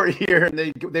was a good year, and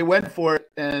they went for it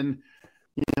and –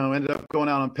 ended up going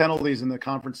out on penalties in the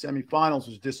conference semifinals,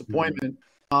 was disappointment.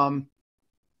 I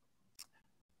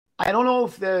don't know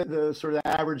if the sort of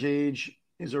average age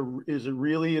is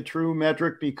really a true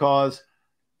metric, because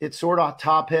it's sort of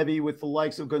top heavy with the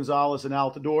likes of Gonzalez and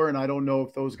Altidore. And I don't know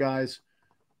if those guys,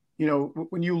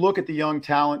 when you look at the young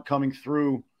talent coming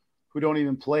through who don't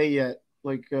even play yet,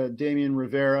 like Damian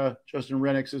Rivera, Justin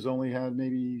Renix has only had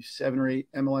maybe 7 or 8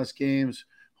 MLS games,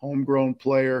 homegrown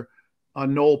player.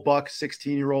 Noel Buck,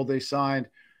 16-year-old they signed.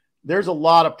 There's a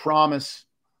lot of promise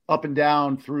up and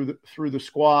down through the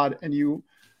squad, and you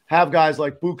have guys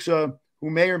like Buxa, who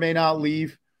may or may not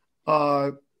leave,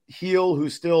 Heel,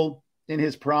 who's still in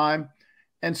his prime.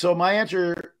 And so my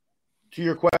answer to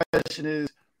your question is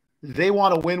they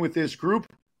want to win with this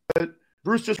group, but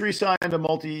Bruce just re-signed a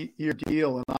multi-year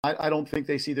deal, and I don't think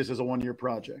they see this as a one-year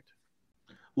project.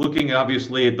 Looking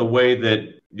obviously at the way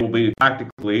that you'll be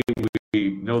tactically,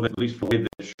 we know that at least the way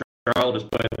that Charlotte has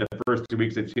played the first 2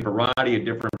 weeks, they've seen a variety of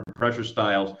different pressure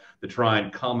styles to try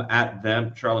and come at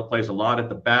them. Charlotte plays a lot at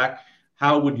the back.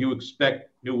 How would you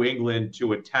expect New England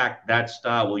to attack that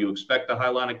style? Will you expect a high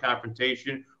line of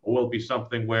confrontation, or will it be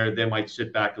something where they might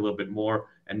sit back a little bit more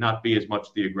and not be as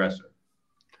much the aggressor?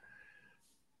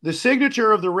 The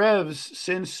signature of the Revs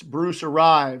since Bruce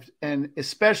arrived, and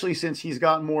especially since he's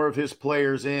gotten more of his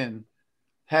players in,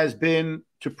 has been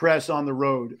to press on the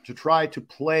road, to try to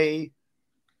play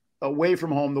away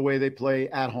from home the way they play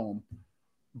at home.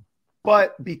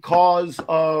 But because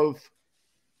of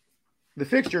the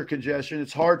fixture congestion,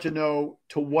 it's hard to know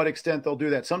to what extent they'll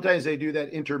do that. Sometimes they do that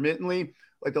intermittently,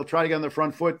 like they'll try to get on the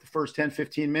front foot the first 10,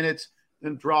 15 minutes,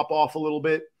 then drop off a little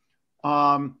bit.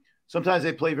 Sometimes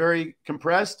they play very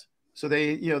compressed. So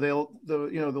the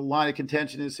line of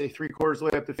contention is, say, 3/4 of the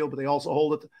way up the field, but they also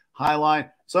hold it high line.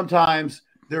 Sometimes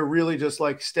they're really just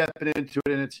like stepping into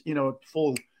it, and it's,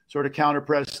 full sort of counter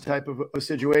press type of a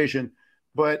situation.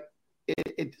 But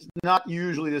it's not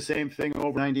usually the same thing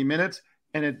over 90 minutes,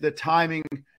 and the timing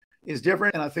is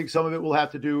different. And I think some of it will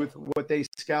have to do with what they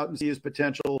scout and see as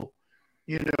potential,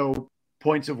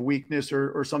 points of weakness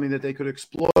or something that they could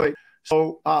exploit.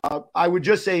 So I would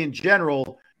just say in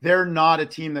general, they're not a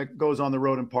team that goes on the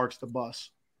road and parks the bus.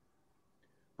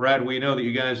 Brad, we know that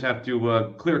you guys have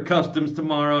to clear customs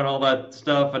tomorrow and all that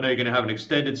stuff. I know you're going to have an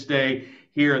extended stay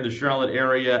here in the Charlotte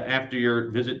area after your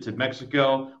visit to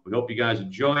Mexico. We hope you guys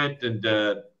enjoy it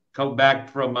and come back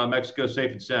from Mexico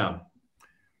safe and sound.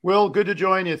 Will, good to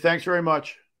join you. Thanks very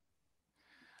much.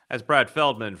 As Brad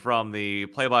Feldman from the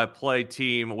play-by-play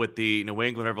team with the New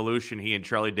England Revolution, he and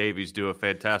Charlie Davies do a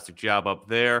fantastic job up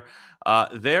there.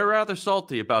 They're rather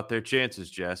salty about their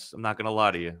chances, Jess. I'm not going to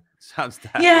lie to you. Sounds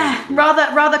that. Yeah,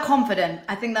 rather confident.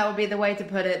 I think that would be the way to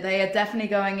put it. They are definitely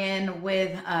going in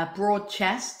with broad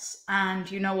chests, and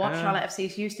you know what? Charlotte FC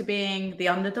is used to being the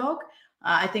underdog.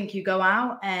 I think you go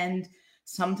out, and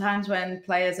sometimes when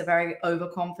players are very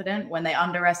overconfident, when they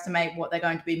underestimate what they're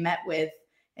going to be met with,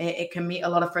 it can meet a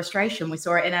lot of frustration. We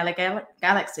saw it in LA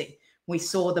Galaxy. We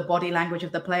saw the body language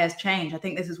of the players change. I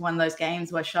think this is one of those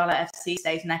games where Charlotte FC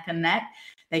stays neck and neck.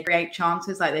 They create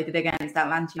chances like they did against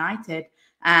Atlanta United,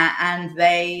 and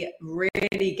they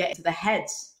really get to the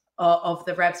heads of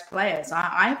the Revs players.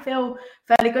 I feel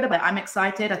fairly good about it. I'm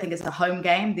excited. I think it's a home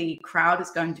game. The crowd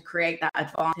is going to create that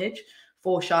advantage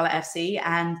for Charlotte FC.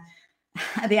 And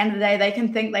at the end of the day, they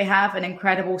can think they have an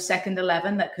incredible second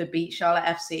 11 that could beat Charlotte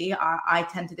FC. I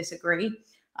tend to disagree.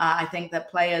 I think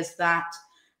that players that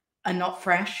are not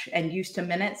fresh and used to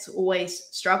minutes always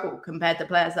struggle compared to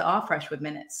players that are fresh with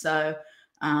minutes. So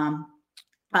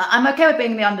I'm okay with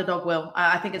being the underdog, Will.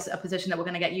 I think it's a position that we're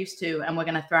going to get used to, and we're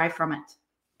going to thrive from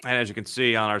it. And as you can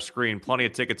see on our screen, plenty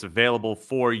of tickets available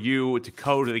for you to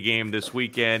go to the game this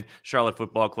weekend.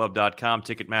 CharlotteFootballClub.com,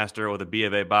 Ticketmaster, or the B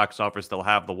of A box office. They'll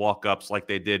have the walk-ups like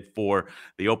they did for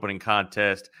the opening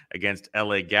contest against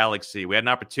LA Galaxy. We had an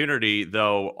opportunity,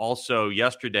 though, also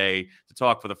yesterday to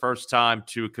talk for the first time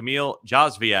to Kamil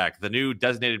Jozwiak, the new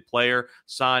designated player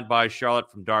signed by Charlotte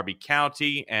from Derby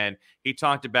County. And he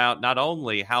talked about not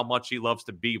only how much he loves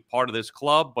to be part of this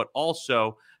club, but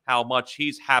also how much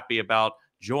he's happy about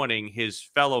joining his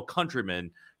fellow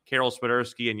countrymen, Karol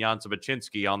Swiderski and Jan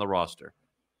Zabaczynski, on the roster.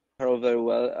 Very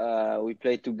well. We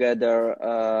played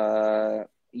together.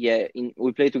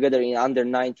 We played together in under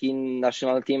 19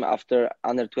 national team, after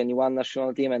under 21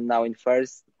 national team, and now in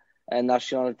first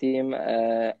national team.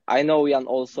 I know Jan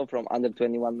also from under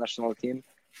 21 national team,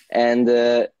 and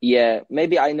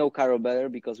maybe I know Karol better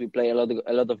because we play a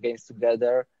lot of games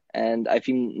together. And I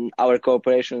think our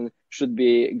cooperation should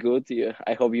be good.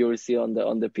 I hope you will see on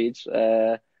the pitch.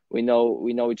 We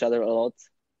know each other a lot.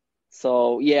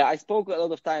 So I spoke a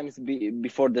lot of times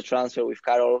before the transfer with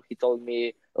Karol. He told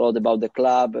me a lot about the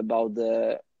club, about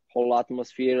the whole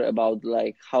atmosphere, about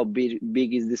like how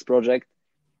big is this project.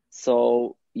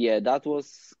 So that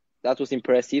was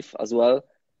impressive as well.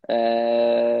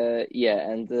 And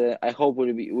I hope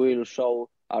we'll show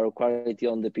our quality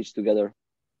on the pitch together.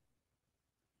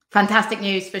 Fantastic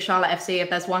news for Charlotte FC. If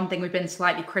there's one thing we've been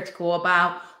slightly critical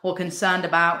about or concerned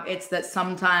about, it's that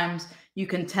sometimes you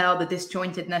can tell the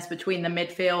disjointedness between the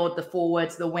midfield, the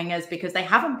forwards, the wingers, because they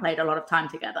haven't played a lot of time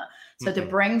together. So to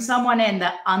bring someone in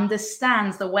that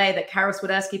understands the way that Karol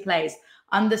Swiderski plays,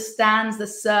 understands the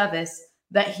service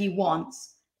that he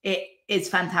wants, it is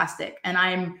fantastic. And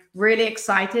I'm really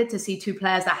excited to see two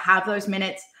players that have those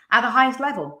minutes at the highest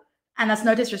level. And that's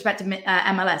no disrespect to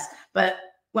MLS, but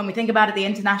when we think about it, the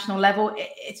international level,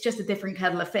 it's just a different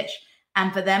kettle of fish.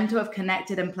 And for them to have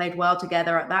connected and played well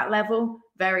together at that level,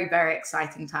 very, very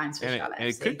exciting times for Charlotte FC. And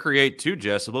it could create, too,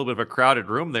 Jess, a little bit of a crowded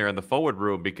room there in the forward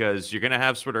room, because you're going to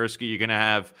have Swiderski, you're going to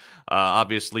have,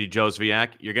 obviously,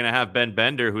 Jozwiak. You're going to have Ben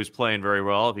Bender, who's playing very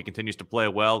well. If he continues to play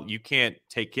well, you can't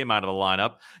take him out of the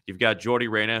lineup. You've got Jordi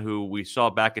Reyna, who we saw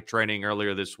back at training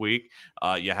earlier this week.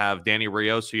 You have Danny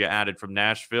Rios, who you added from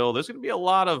Nashville. There's going to be a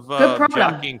lot of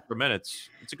jockeying for minutes.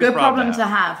 It's a good problem to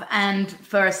have. And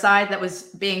for a side that was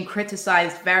being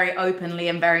criticized very openly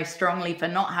and very strongly for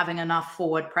not having enough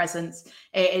forward presence,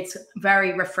 it's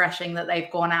very refreshing that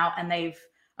they've gone out and they've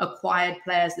acquired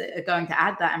players that are going to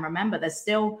add that. And remember, there's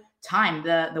still time.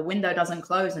 The window doesn't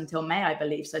close until May, I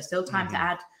believe. So still time to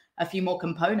add a few more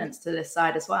components to this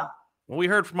side as well. Well, we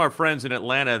heard from our friends in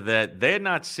Atlanta that they had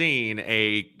not seen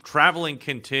a traveling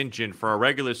contingent for a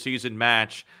regular season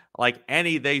match like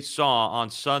any they saw on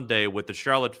Sunday, with the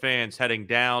Charlotte fans heading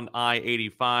down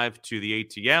I-85 to the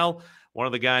ATL. One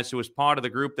of the guys who was part of the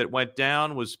group that went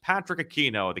down was Patrick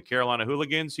Aquino of the Carolina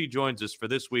Hooligans. He joins us for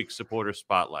this week's Supporter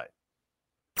Spotlight.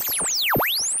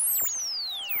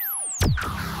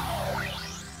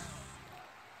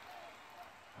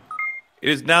 It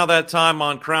is now that time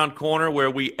on Crown Corner where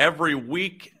we every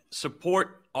week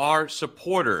support our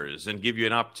supporters and give you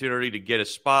an opportunity to get a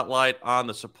spotlight on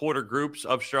the supporter groups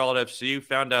of Charlotte FC. We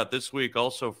found out this week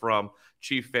also from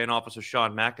Chief Fan Officer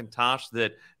Sean McIntosh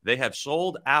that they have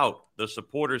sold out the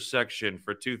supporters section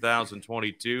for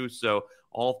 2022. So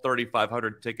all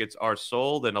 3,500 tickets are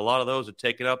sold, and a lot of those are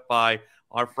taken up by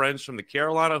our friends from the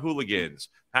Carolina Hooligans.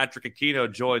 Patrick Aquino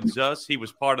joins us. He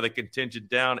was part of the contingent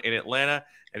down in Atlanta,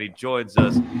 and he joins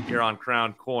us here on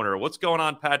Crown Corner. What's going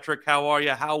on, Patrick? How are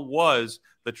you? How was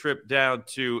the trip down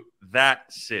to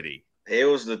that city?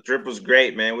 The trip was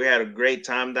great, man. We had a great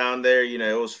time down there. You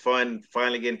know, it was fun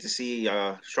finally getting to see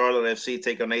Charlotte FC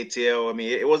take on ATL. I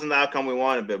mean, it wasn't the outcome we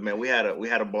wanted, but man, we had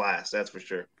a blast, that's for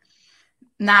sure.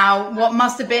 Now, what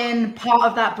must have been part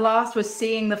of that blast was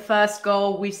seeing the first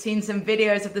goal. We've seen some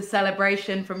videos of the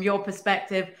celebration from your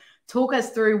perspective. Talk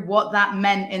us through what that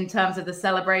meant in terms of the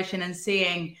celebration and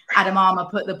seeing Adam Armour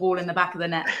put the ball in the back of the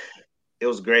net. It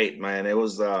was great, man. It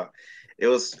was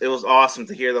awesome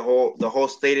to hear the whole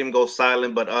stadium go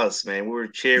silent, but us, man. We were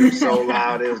cheering so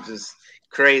loud. It was just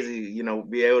crazy, you know,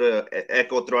 be able to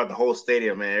echo throughout the whole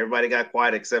stadium, man. Everybody got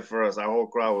quiet except for us. Our whole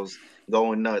crowd was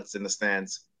going nuts in the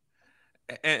stands.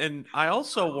 And I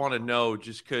also want to know,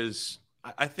 just because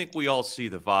I think we all see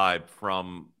the vibe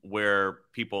from where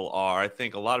people are. I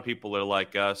think a lot of people are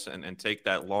like us and take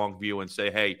that long view and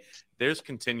say, hey, there's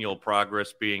continual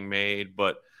progress being made.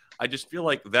 But I just feel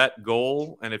like that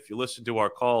goal, and if you listen to our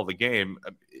call of the game,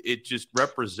 it just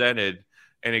represented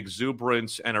an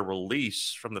exuberance and a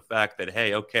release from the fact that,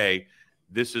 hey, okay,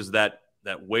 this is that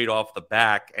weight off the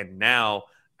back. And now,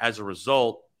 as a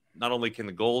result, not only can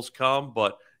the goals come,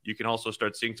 but you can also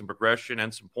start seeing some progression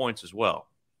and some points as well.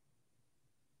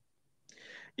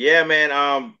 Yeah, man.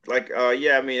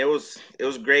 Yeah, I mean, it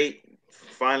was great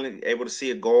finally able to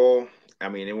see a goal. I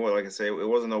mean, it was, like I said, it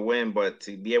wasn't a win, but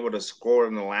to be able to score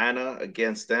in Atlanta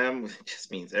against them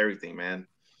just means everything, man.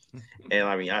 And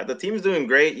I mean, the team's doing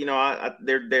great. You know,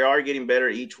 they are getting better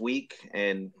each week,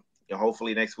 and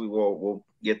hopefully next week we'll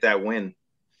get that win.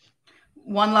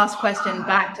 One last question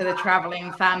back to the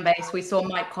traveling fan base. We saw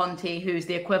Mike Conti, who's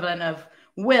the equivalent of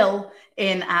Will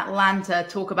in Atlanta,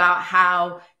 talk about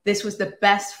how this was the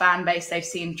best fan base they've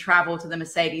seen travel to the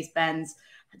Mercedes-Benz.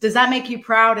 Does that make you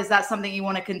proud? Is that something you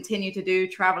want to continue to do,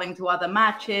 traveling to other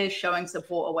matches, showing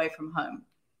support away from home?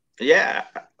 Yeah,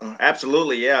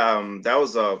 absolutely. Yeah,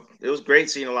 it was great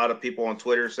seeing a lot of people on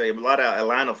Twitter say, a lot of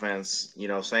Atlanta fans,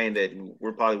 saying that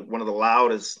we're probably one of the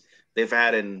loudest they've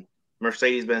had in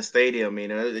Mercedes-Benz Stadium.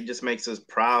 It just makes us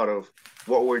proud of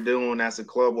what we're doing as a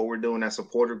club, what we're doing as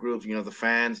supporter groups. The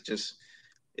fans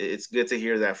it's good to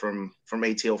hear that from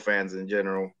ATL fans in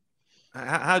general.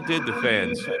 How did the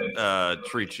fans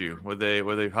treat you? Were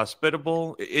they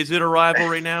hospitable? Is it a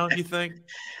rivalry now, do you think?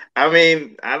 I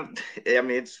mean,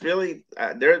 it's really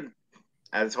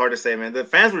it's hard to say, man. The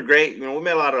fans were great. We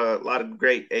met a lot of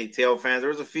great ATL fans. There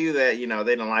was a few that they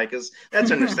didn't like us.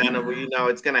 That's understandable.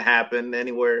 It's going to happen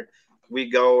anywhere we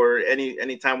go, or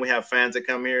anytime we have fans that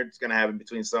come here, it's going to happen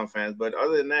between some fans. But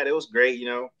other than that, it was great.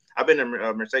 I've been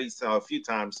to Mercedes a few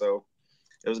times, so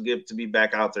it was good to be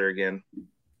back out there again.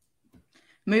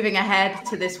 Moving ahead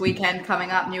to this weekend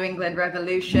coming up, New England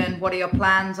Revolution. What are your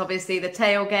plans? Obviously, the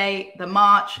tailgate, the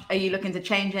march. Are you looking to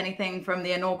change anything from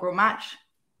the inaugural match?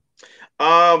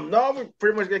 No, we're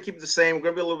pretty much going to keep it the same. We're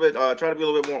going to be a little bit, try to be a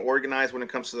little bit more organized when it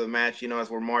comes to the match, as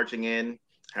we're marching in,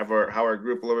 have our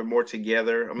group a little bit more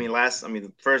together.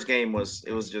 The first game was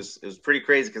pretty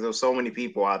crazy because there was so many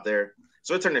people out there.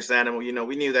 So it's understandable.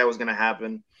 We knew that was going to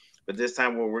happen. But this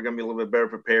time we're going to be a little bit better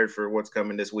prepared for what's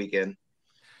coming this weekend.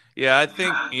 Yeah, I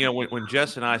think, when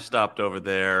Jess and I stopped over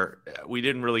there, we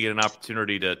didn't really get an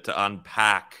opportunity to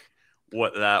unpack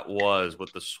what that was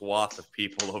with the swath of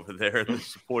people over there at the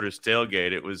supporters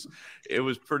tailgate. It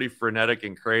was pretty frenetic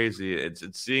and crazy. It's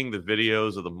seeing the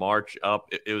videos of the march up.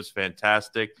 It was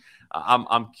fantastic.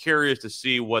 I'm curious to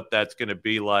see what that's going to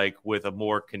be like with a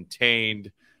more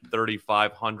contained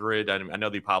 3,500. I know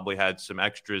they probably had some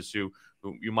extras who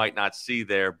you might not see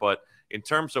there, but in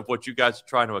terms of what you guys are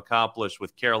trying to accomplish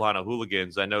with Carolina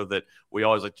Hooligans, I know that we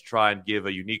always like to try and give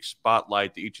a unique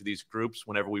spotlight to each of these groups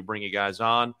whenever we bring you guys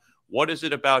on. What is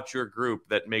it about your group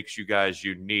that makes you guys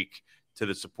unique to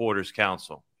the Supporters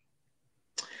Council?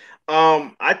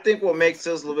 I think what makes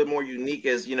us a little bit more unique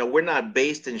is, we're not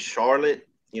based in Charlotte.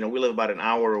 We live about an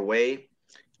hour away.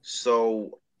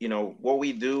 So, what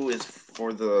we do is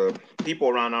for the people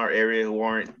around our area who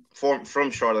aren't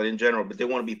from Charlotte in general, but they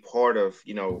want to be part of,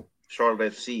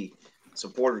 Charlotte FC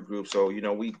supporter group. So,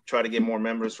 we try to get more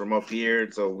members from up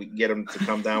here, so we get them to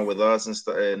come down with us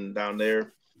and down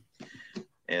there.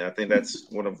 And I think that's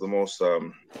one of the most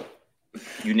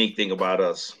unique thing about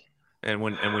us. And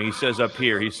when he says up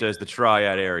here, he says the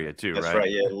Triad area too, that's right? That's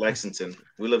right, yeah, Lexington.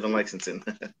 We live in Lexington.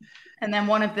 And then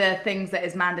one of the things that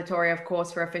is mandatory, of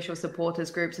course, for official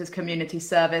supporters groups is community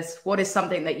service. What is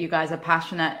something that you guys are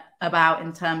passionate about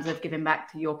in terms of giving back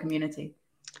to your community?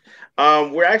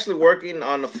 We're actually working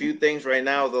on a few things right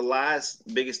now. The last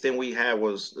biggest thing we had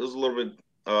was a little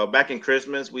bit back in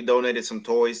Christmas. We donated some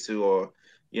toys to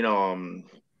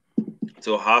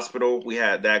to a hospital. We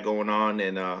had that going on,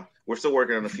 and we're still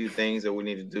working on a few things that we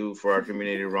need to do for our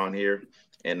community around here.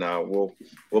 And we'll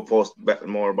post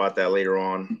more about that later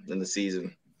on in the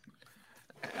season.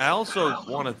 I also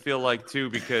want to feel like, too,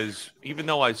 because even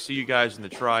though I see you guys in the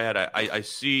Triad, I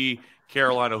see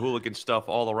Carolina Hooligan stuff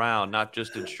all around, not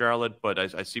just in Charlotte, but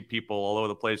I see people all over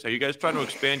the place. Are you guys trying to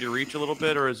expand your reach a little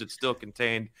bit, or is it still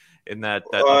contained in that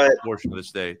upper portion of the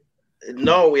state?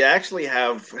 No, we actually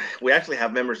have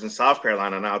members in South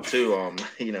Carolina now too.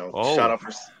 Shout out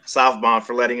for Southbound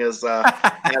for letting us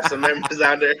have some members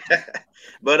out there.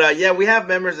 But yeah, we have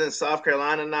members in South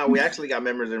Carolina now. We actually got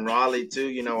members in Raleigh too.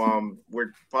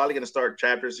 We're probably gonna start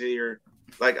chapters here.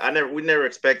 Like we never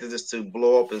expected this to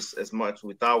blow up as much as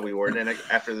we thought we were. And then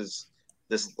after this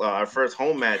our first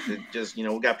home match, it just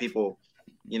we got people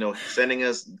sending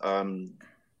us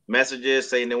messages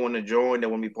saying they want to join, they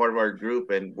want to be part of our group,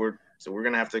 and we're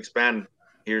gonna have to expand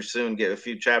here soon, get a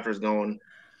few chapters going.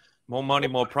 More money,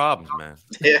 more problems, man.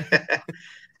 Yeah.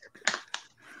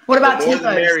 What about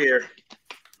TIFOs?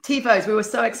 TIFOs, we were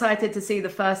so excited to see the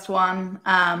first one.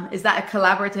 Is that a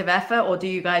collaborative effort, or do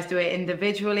you guys do it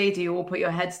individually? Do you all put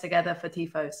your heads together for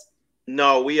TIFOs?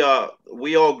 No, we all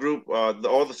group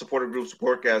all the supporter groups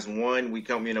work as one. We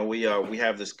come, we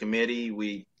have this committee.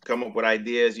 We come up with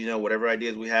ideas, whatever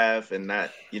ideas we have, and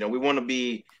that, we want to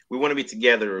be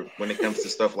together when it comes to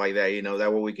stuff like that.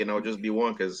 That way we can all just be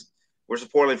one, because we're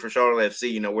supporting for Charlotte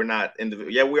FC. We're not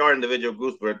individual. Yeah, we are individual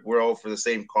groups, but we're all for the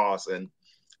same cause, and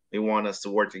they want us to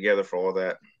work together for all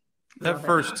that. That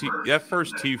first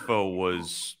TIFO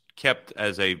was kept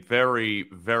as a very,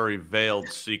 very veiled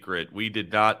secret. We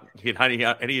did not get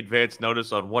any advance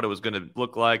notice on what it was going to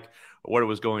look like, or what it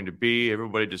was going to be.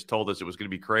 Everybody just told us it was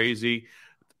going to be crazy.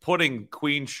 Putting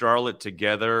Queen Charlotte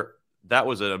together, that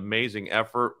was an amazing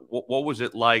effort. What was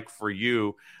it like for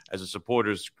you as a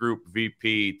supporters group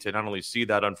VP to not only see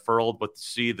that unfurled, but to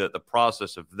see the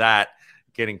process of that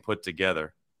getting put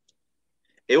together?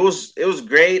 It was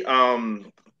great.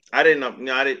 I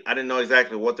didn't know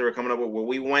exactly what they were coming up with. When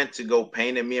we went to go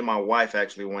paint it, me and my wife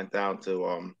actually went down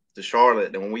to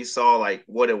Charlotte, and when we saw like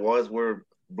what it was, we're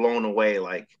blown away.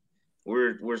 Like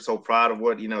we're so proud of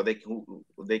what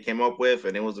they came up with,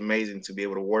 and it was amazing to be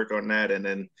able to work on that, and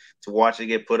then to watch it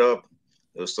get put up.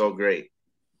 It was so great.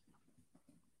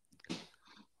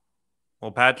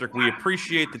 Well, Patrick, we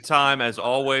appreciate the time, as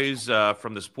always,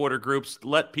 from the supporter groups.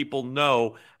 Let people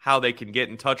know how they can get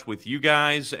in touch with you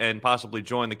guys and possibly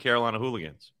join the Carolina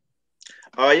Hooligans.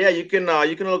 Yeah, you can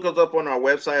look us up on our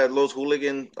website at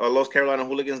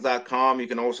LosCarolinaHooligans.com. You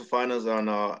can also find us on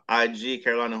IG,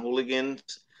 Carolina Hooligans,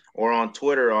 or on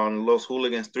Twitter on Los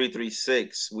Hooligans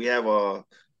 336. We have a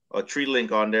tree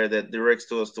link on there that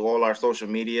directs us to all our social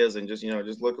medias, and just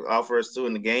look out for us too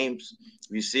in the games.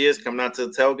 If you see us coming out to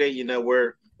the tailgate,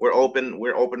 we're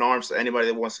open arms to anybody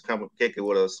that wants to come kick it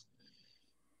with us.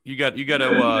 You got to get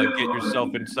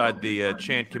yourself inside the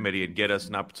chant committee and get us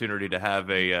an opportunity to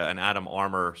have an Adam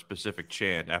Armour specific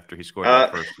chant after he scored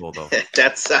that first goal, though.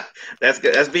 That's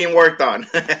good. That's being worked on.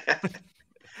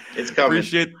 It's coming.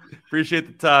 Appreciate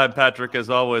the time, Patrick. As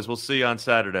always, we'll see you on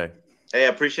Saturday. Hey, I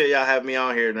appreciate y'all having me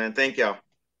on here, man. Thank y'all.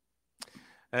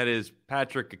 That is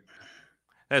Patrick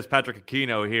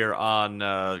Aquino here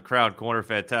on Crown Corner.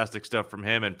 Fantastic stuff from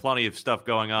him, and plenty of stuff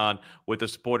going on with the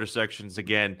supporter sections.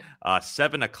 Again,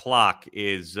 7 o'clock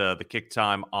is the kick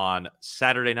time on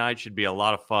Saturday night. Should be a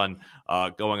lot of fun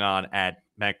going on at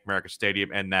Bank of America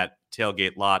Stadium and that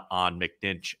tailgate lot on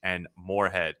McNinch and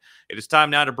Moorhead. It is time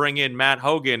now to bring in Matt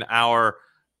Hogan, our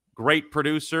great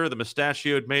producer, the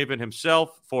mustachioed maven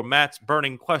himself, for Matt's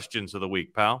burning questions of the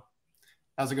week, pal.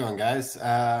 How's it going, guys?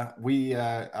 I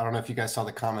don't know if you guys saw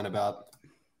the comment about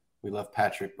we love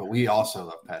Patrick, but we also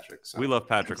love Patrick. So. We love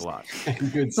Patrick a lot.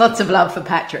 Lots of love for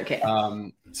Patrick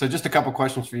here. So just a couple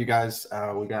questions for you guys.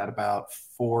 We got about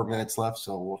 4 minutes left,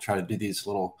 so we'll try to do these a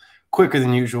little quicker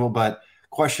than usual. But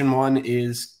question one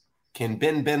is, can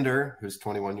Ben Bender, who's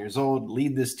 21 years old,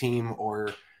 lead this team,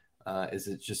 or is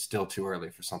it just still too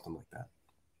early for something like that?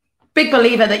 Big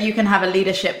believer that you can have a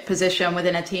leadership position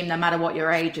within a team no matter what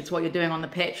your age. It's what you're doing on the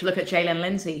pitch. Look at Jalen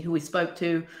Lindsay, who we spoke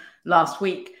to last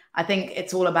week. I think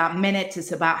it's all about minutes.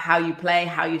 It's about how you play,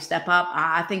 how you step up.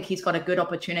 I think he's got a good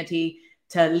opportunity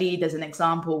to lead as an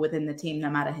example within the team no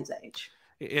matter his age.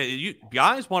 You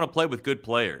guys want to play with good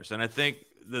players, and I think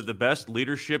the best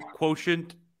leadership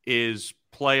quotient is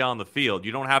play on the field.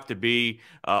 You don't have to be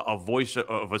a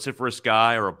vociferous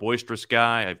guy or a boisterous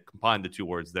guy. I've combined the two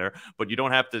words there, but you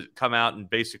don't have to come out and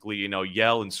basically,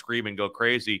 yell and scream and go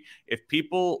crazy. If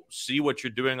people see what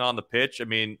you're doing on the pitch, I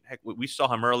mean, heck, we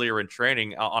saw him earlier in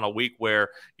training on a week where,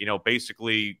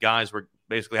 basically guys were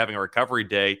basically having a recovery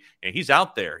day, and he's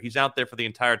out there. He's out there for the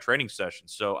entire training session.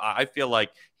 So I feel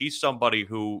like he's somebody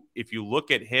who, if you look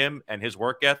at him and his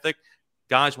work ethic,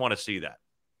 guys want to see that.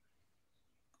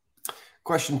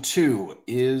 Question two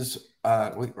is,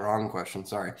 wrong question,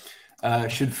 sorry.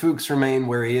 Should Fuchs remain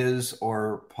where he is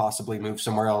or possibly move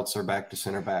somewhere else or back to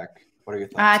center back? What are your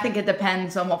thoughts? I think it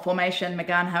depends on what formation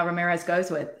Miguel Ramirez goes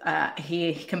with.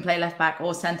 He can play left back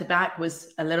or center back.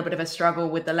 Was a little bit of a struggle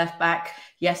with the left back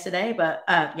yesterday, but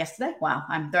wow,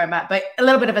 I'm throwing back. But a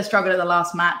little bit of a struggle at the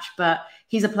last match, but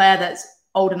he's a player that's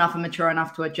old enough and mature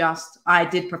enough to adjust. I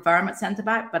did prefer him at center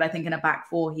back, but I think in a back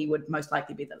four, he would most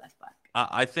likely be the left back.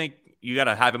 I think you got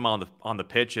to have him on the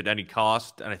pitch at any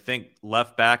cost, and I think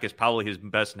left back is probably his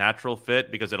best natural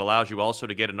fit because it allows you also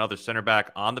to get another center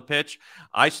back on the pitch.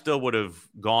 I still would have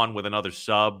gone with another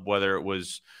sub, whether it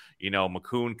was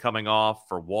McCoon coming off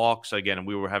for Walks again, and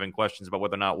we were having questions about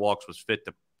whether or not Walks was fit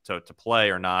to play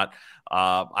or not.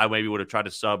 I maybe would have tried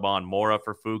to sub on Mora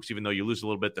for Fuchs, even though you lose a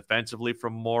little bit defensively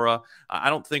from Mora. I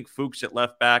don't think Fuchs at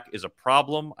left back is a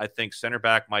problem. I think center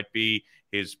back might be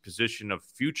his position of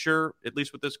future, at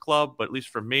least with this club. But at least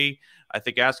for me, I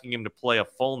think asking him to play a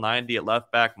full 90 at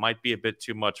left back might be a bit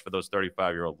too much for those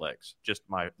 35-year-old legs. Just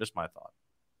my thought.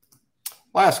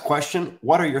 Last question.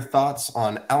 What are your thoughts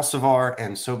on Alcivar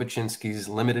and Sobaczynski's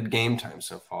limited game time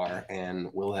so far,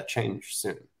 and will that change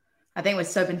soon? I think with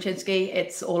Sobaczynski,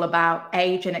 it's all about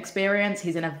age and experience.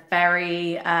 He's in a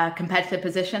very competitive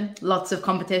position, lots of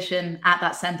competition at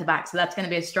that centre-back. So that's going to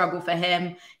be a struggle for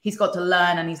him. He's got to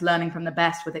learn, and he's learning from the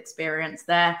best with experience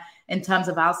there. In terms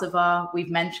of Alcivar,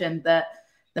 we've mentioned that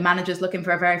the manager's looking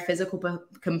for a very physical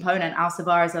component.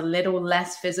 Alcivar is a little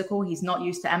less physical. He's not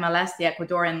used to MLS, the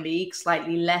Ecuadorian league,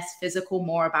 slightly less physical,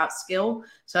 more about skill.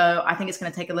 So I think it's going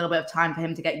to take a little bit of time for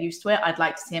him to get used to it. I'd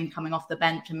like to see him coming off the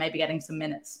bench and maybe getting some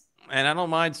minutes. And I don't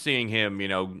mind seeing him,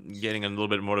 getting a little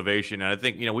bit of motivation. And I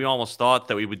think, we almost thought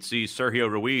that we would see Sergio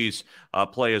Ruiz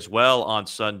play as well on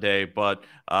Sunday, but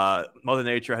Mother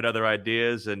Nature had other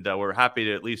ideas, and we're happy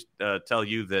to at least tell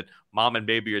you that mom and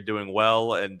baby are doing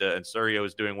well, and Sergio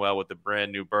is doing well with the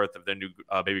brand new birth of their new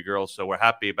baby girl. So we're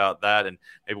happy about that, and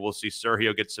maybe we'll see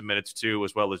Sergio get some minutes too,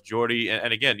 as well as Jordi.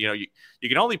 And again, you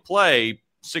can only play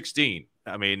 16.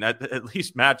 I mean, at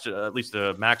least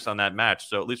the max on that match.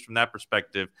 So at least from that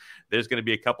perspective, there's going to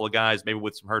be a couple of guys maybe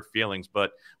with some hurt feelings,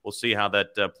 but we'll see how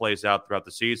that plays out throughout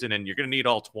the season. And you're going to need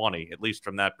all 20, at least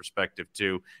from that perspective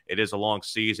too. It is a long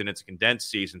season. It's a condensed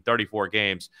season, 34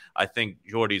 games. I think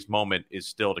Jordi's moment is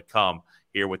still to come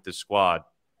here with this squad.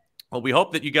 Well, we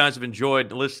hope that you guys have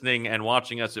enjoyed listening and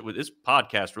watching us. This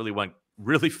podcast really went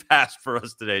really fast for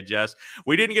us today, Jess.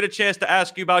 We didn't get a chance to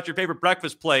ask you about your favorite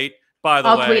breakfast plate. By the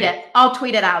way, I'll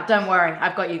tweet it out. Don't worry.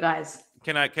 I've got you guys.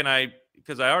 Can I,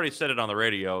 because I already said it on the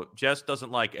radio, Jess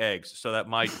doesn't like eggs, so that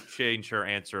might change her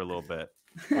answer a little bit,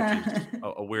 which is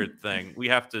a weird thing. We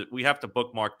have to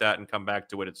bookmark that and come back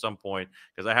to it at some point,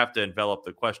 because I have to envelop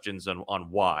the questions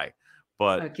on why.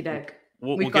 But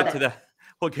we'll get to that.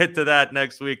 We'll get to that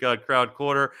next week on Crown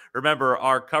Corner. Remember,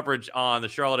 our coverage on the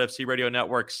Charlotte FC Radio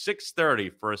Network,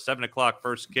 6:30 for a 7 o'clock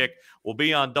first kick, will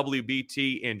be on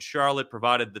WBT in Charlotte,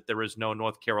 provided that there is no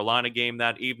North Carolina game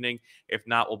that evening. If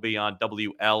not, we'll be on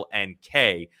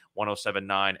WLNK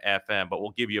 107.9 FM. But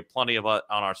we'll give you plenty of on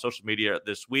our social media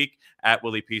this week, at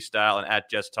Willie P. Style and at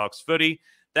Jess Talks Footy.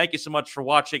 Thank you so much for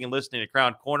watching and listening to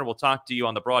Crown Corner. We'll talk to you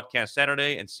on the broadcast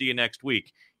Saturday, and see you next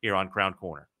week here on Crown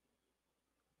Corner.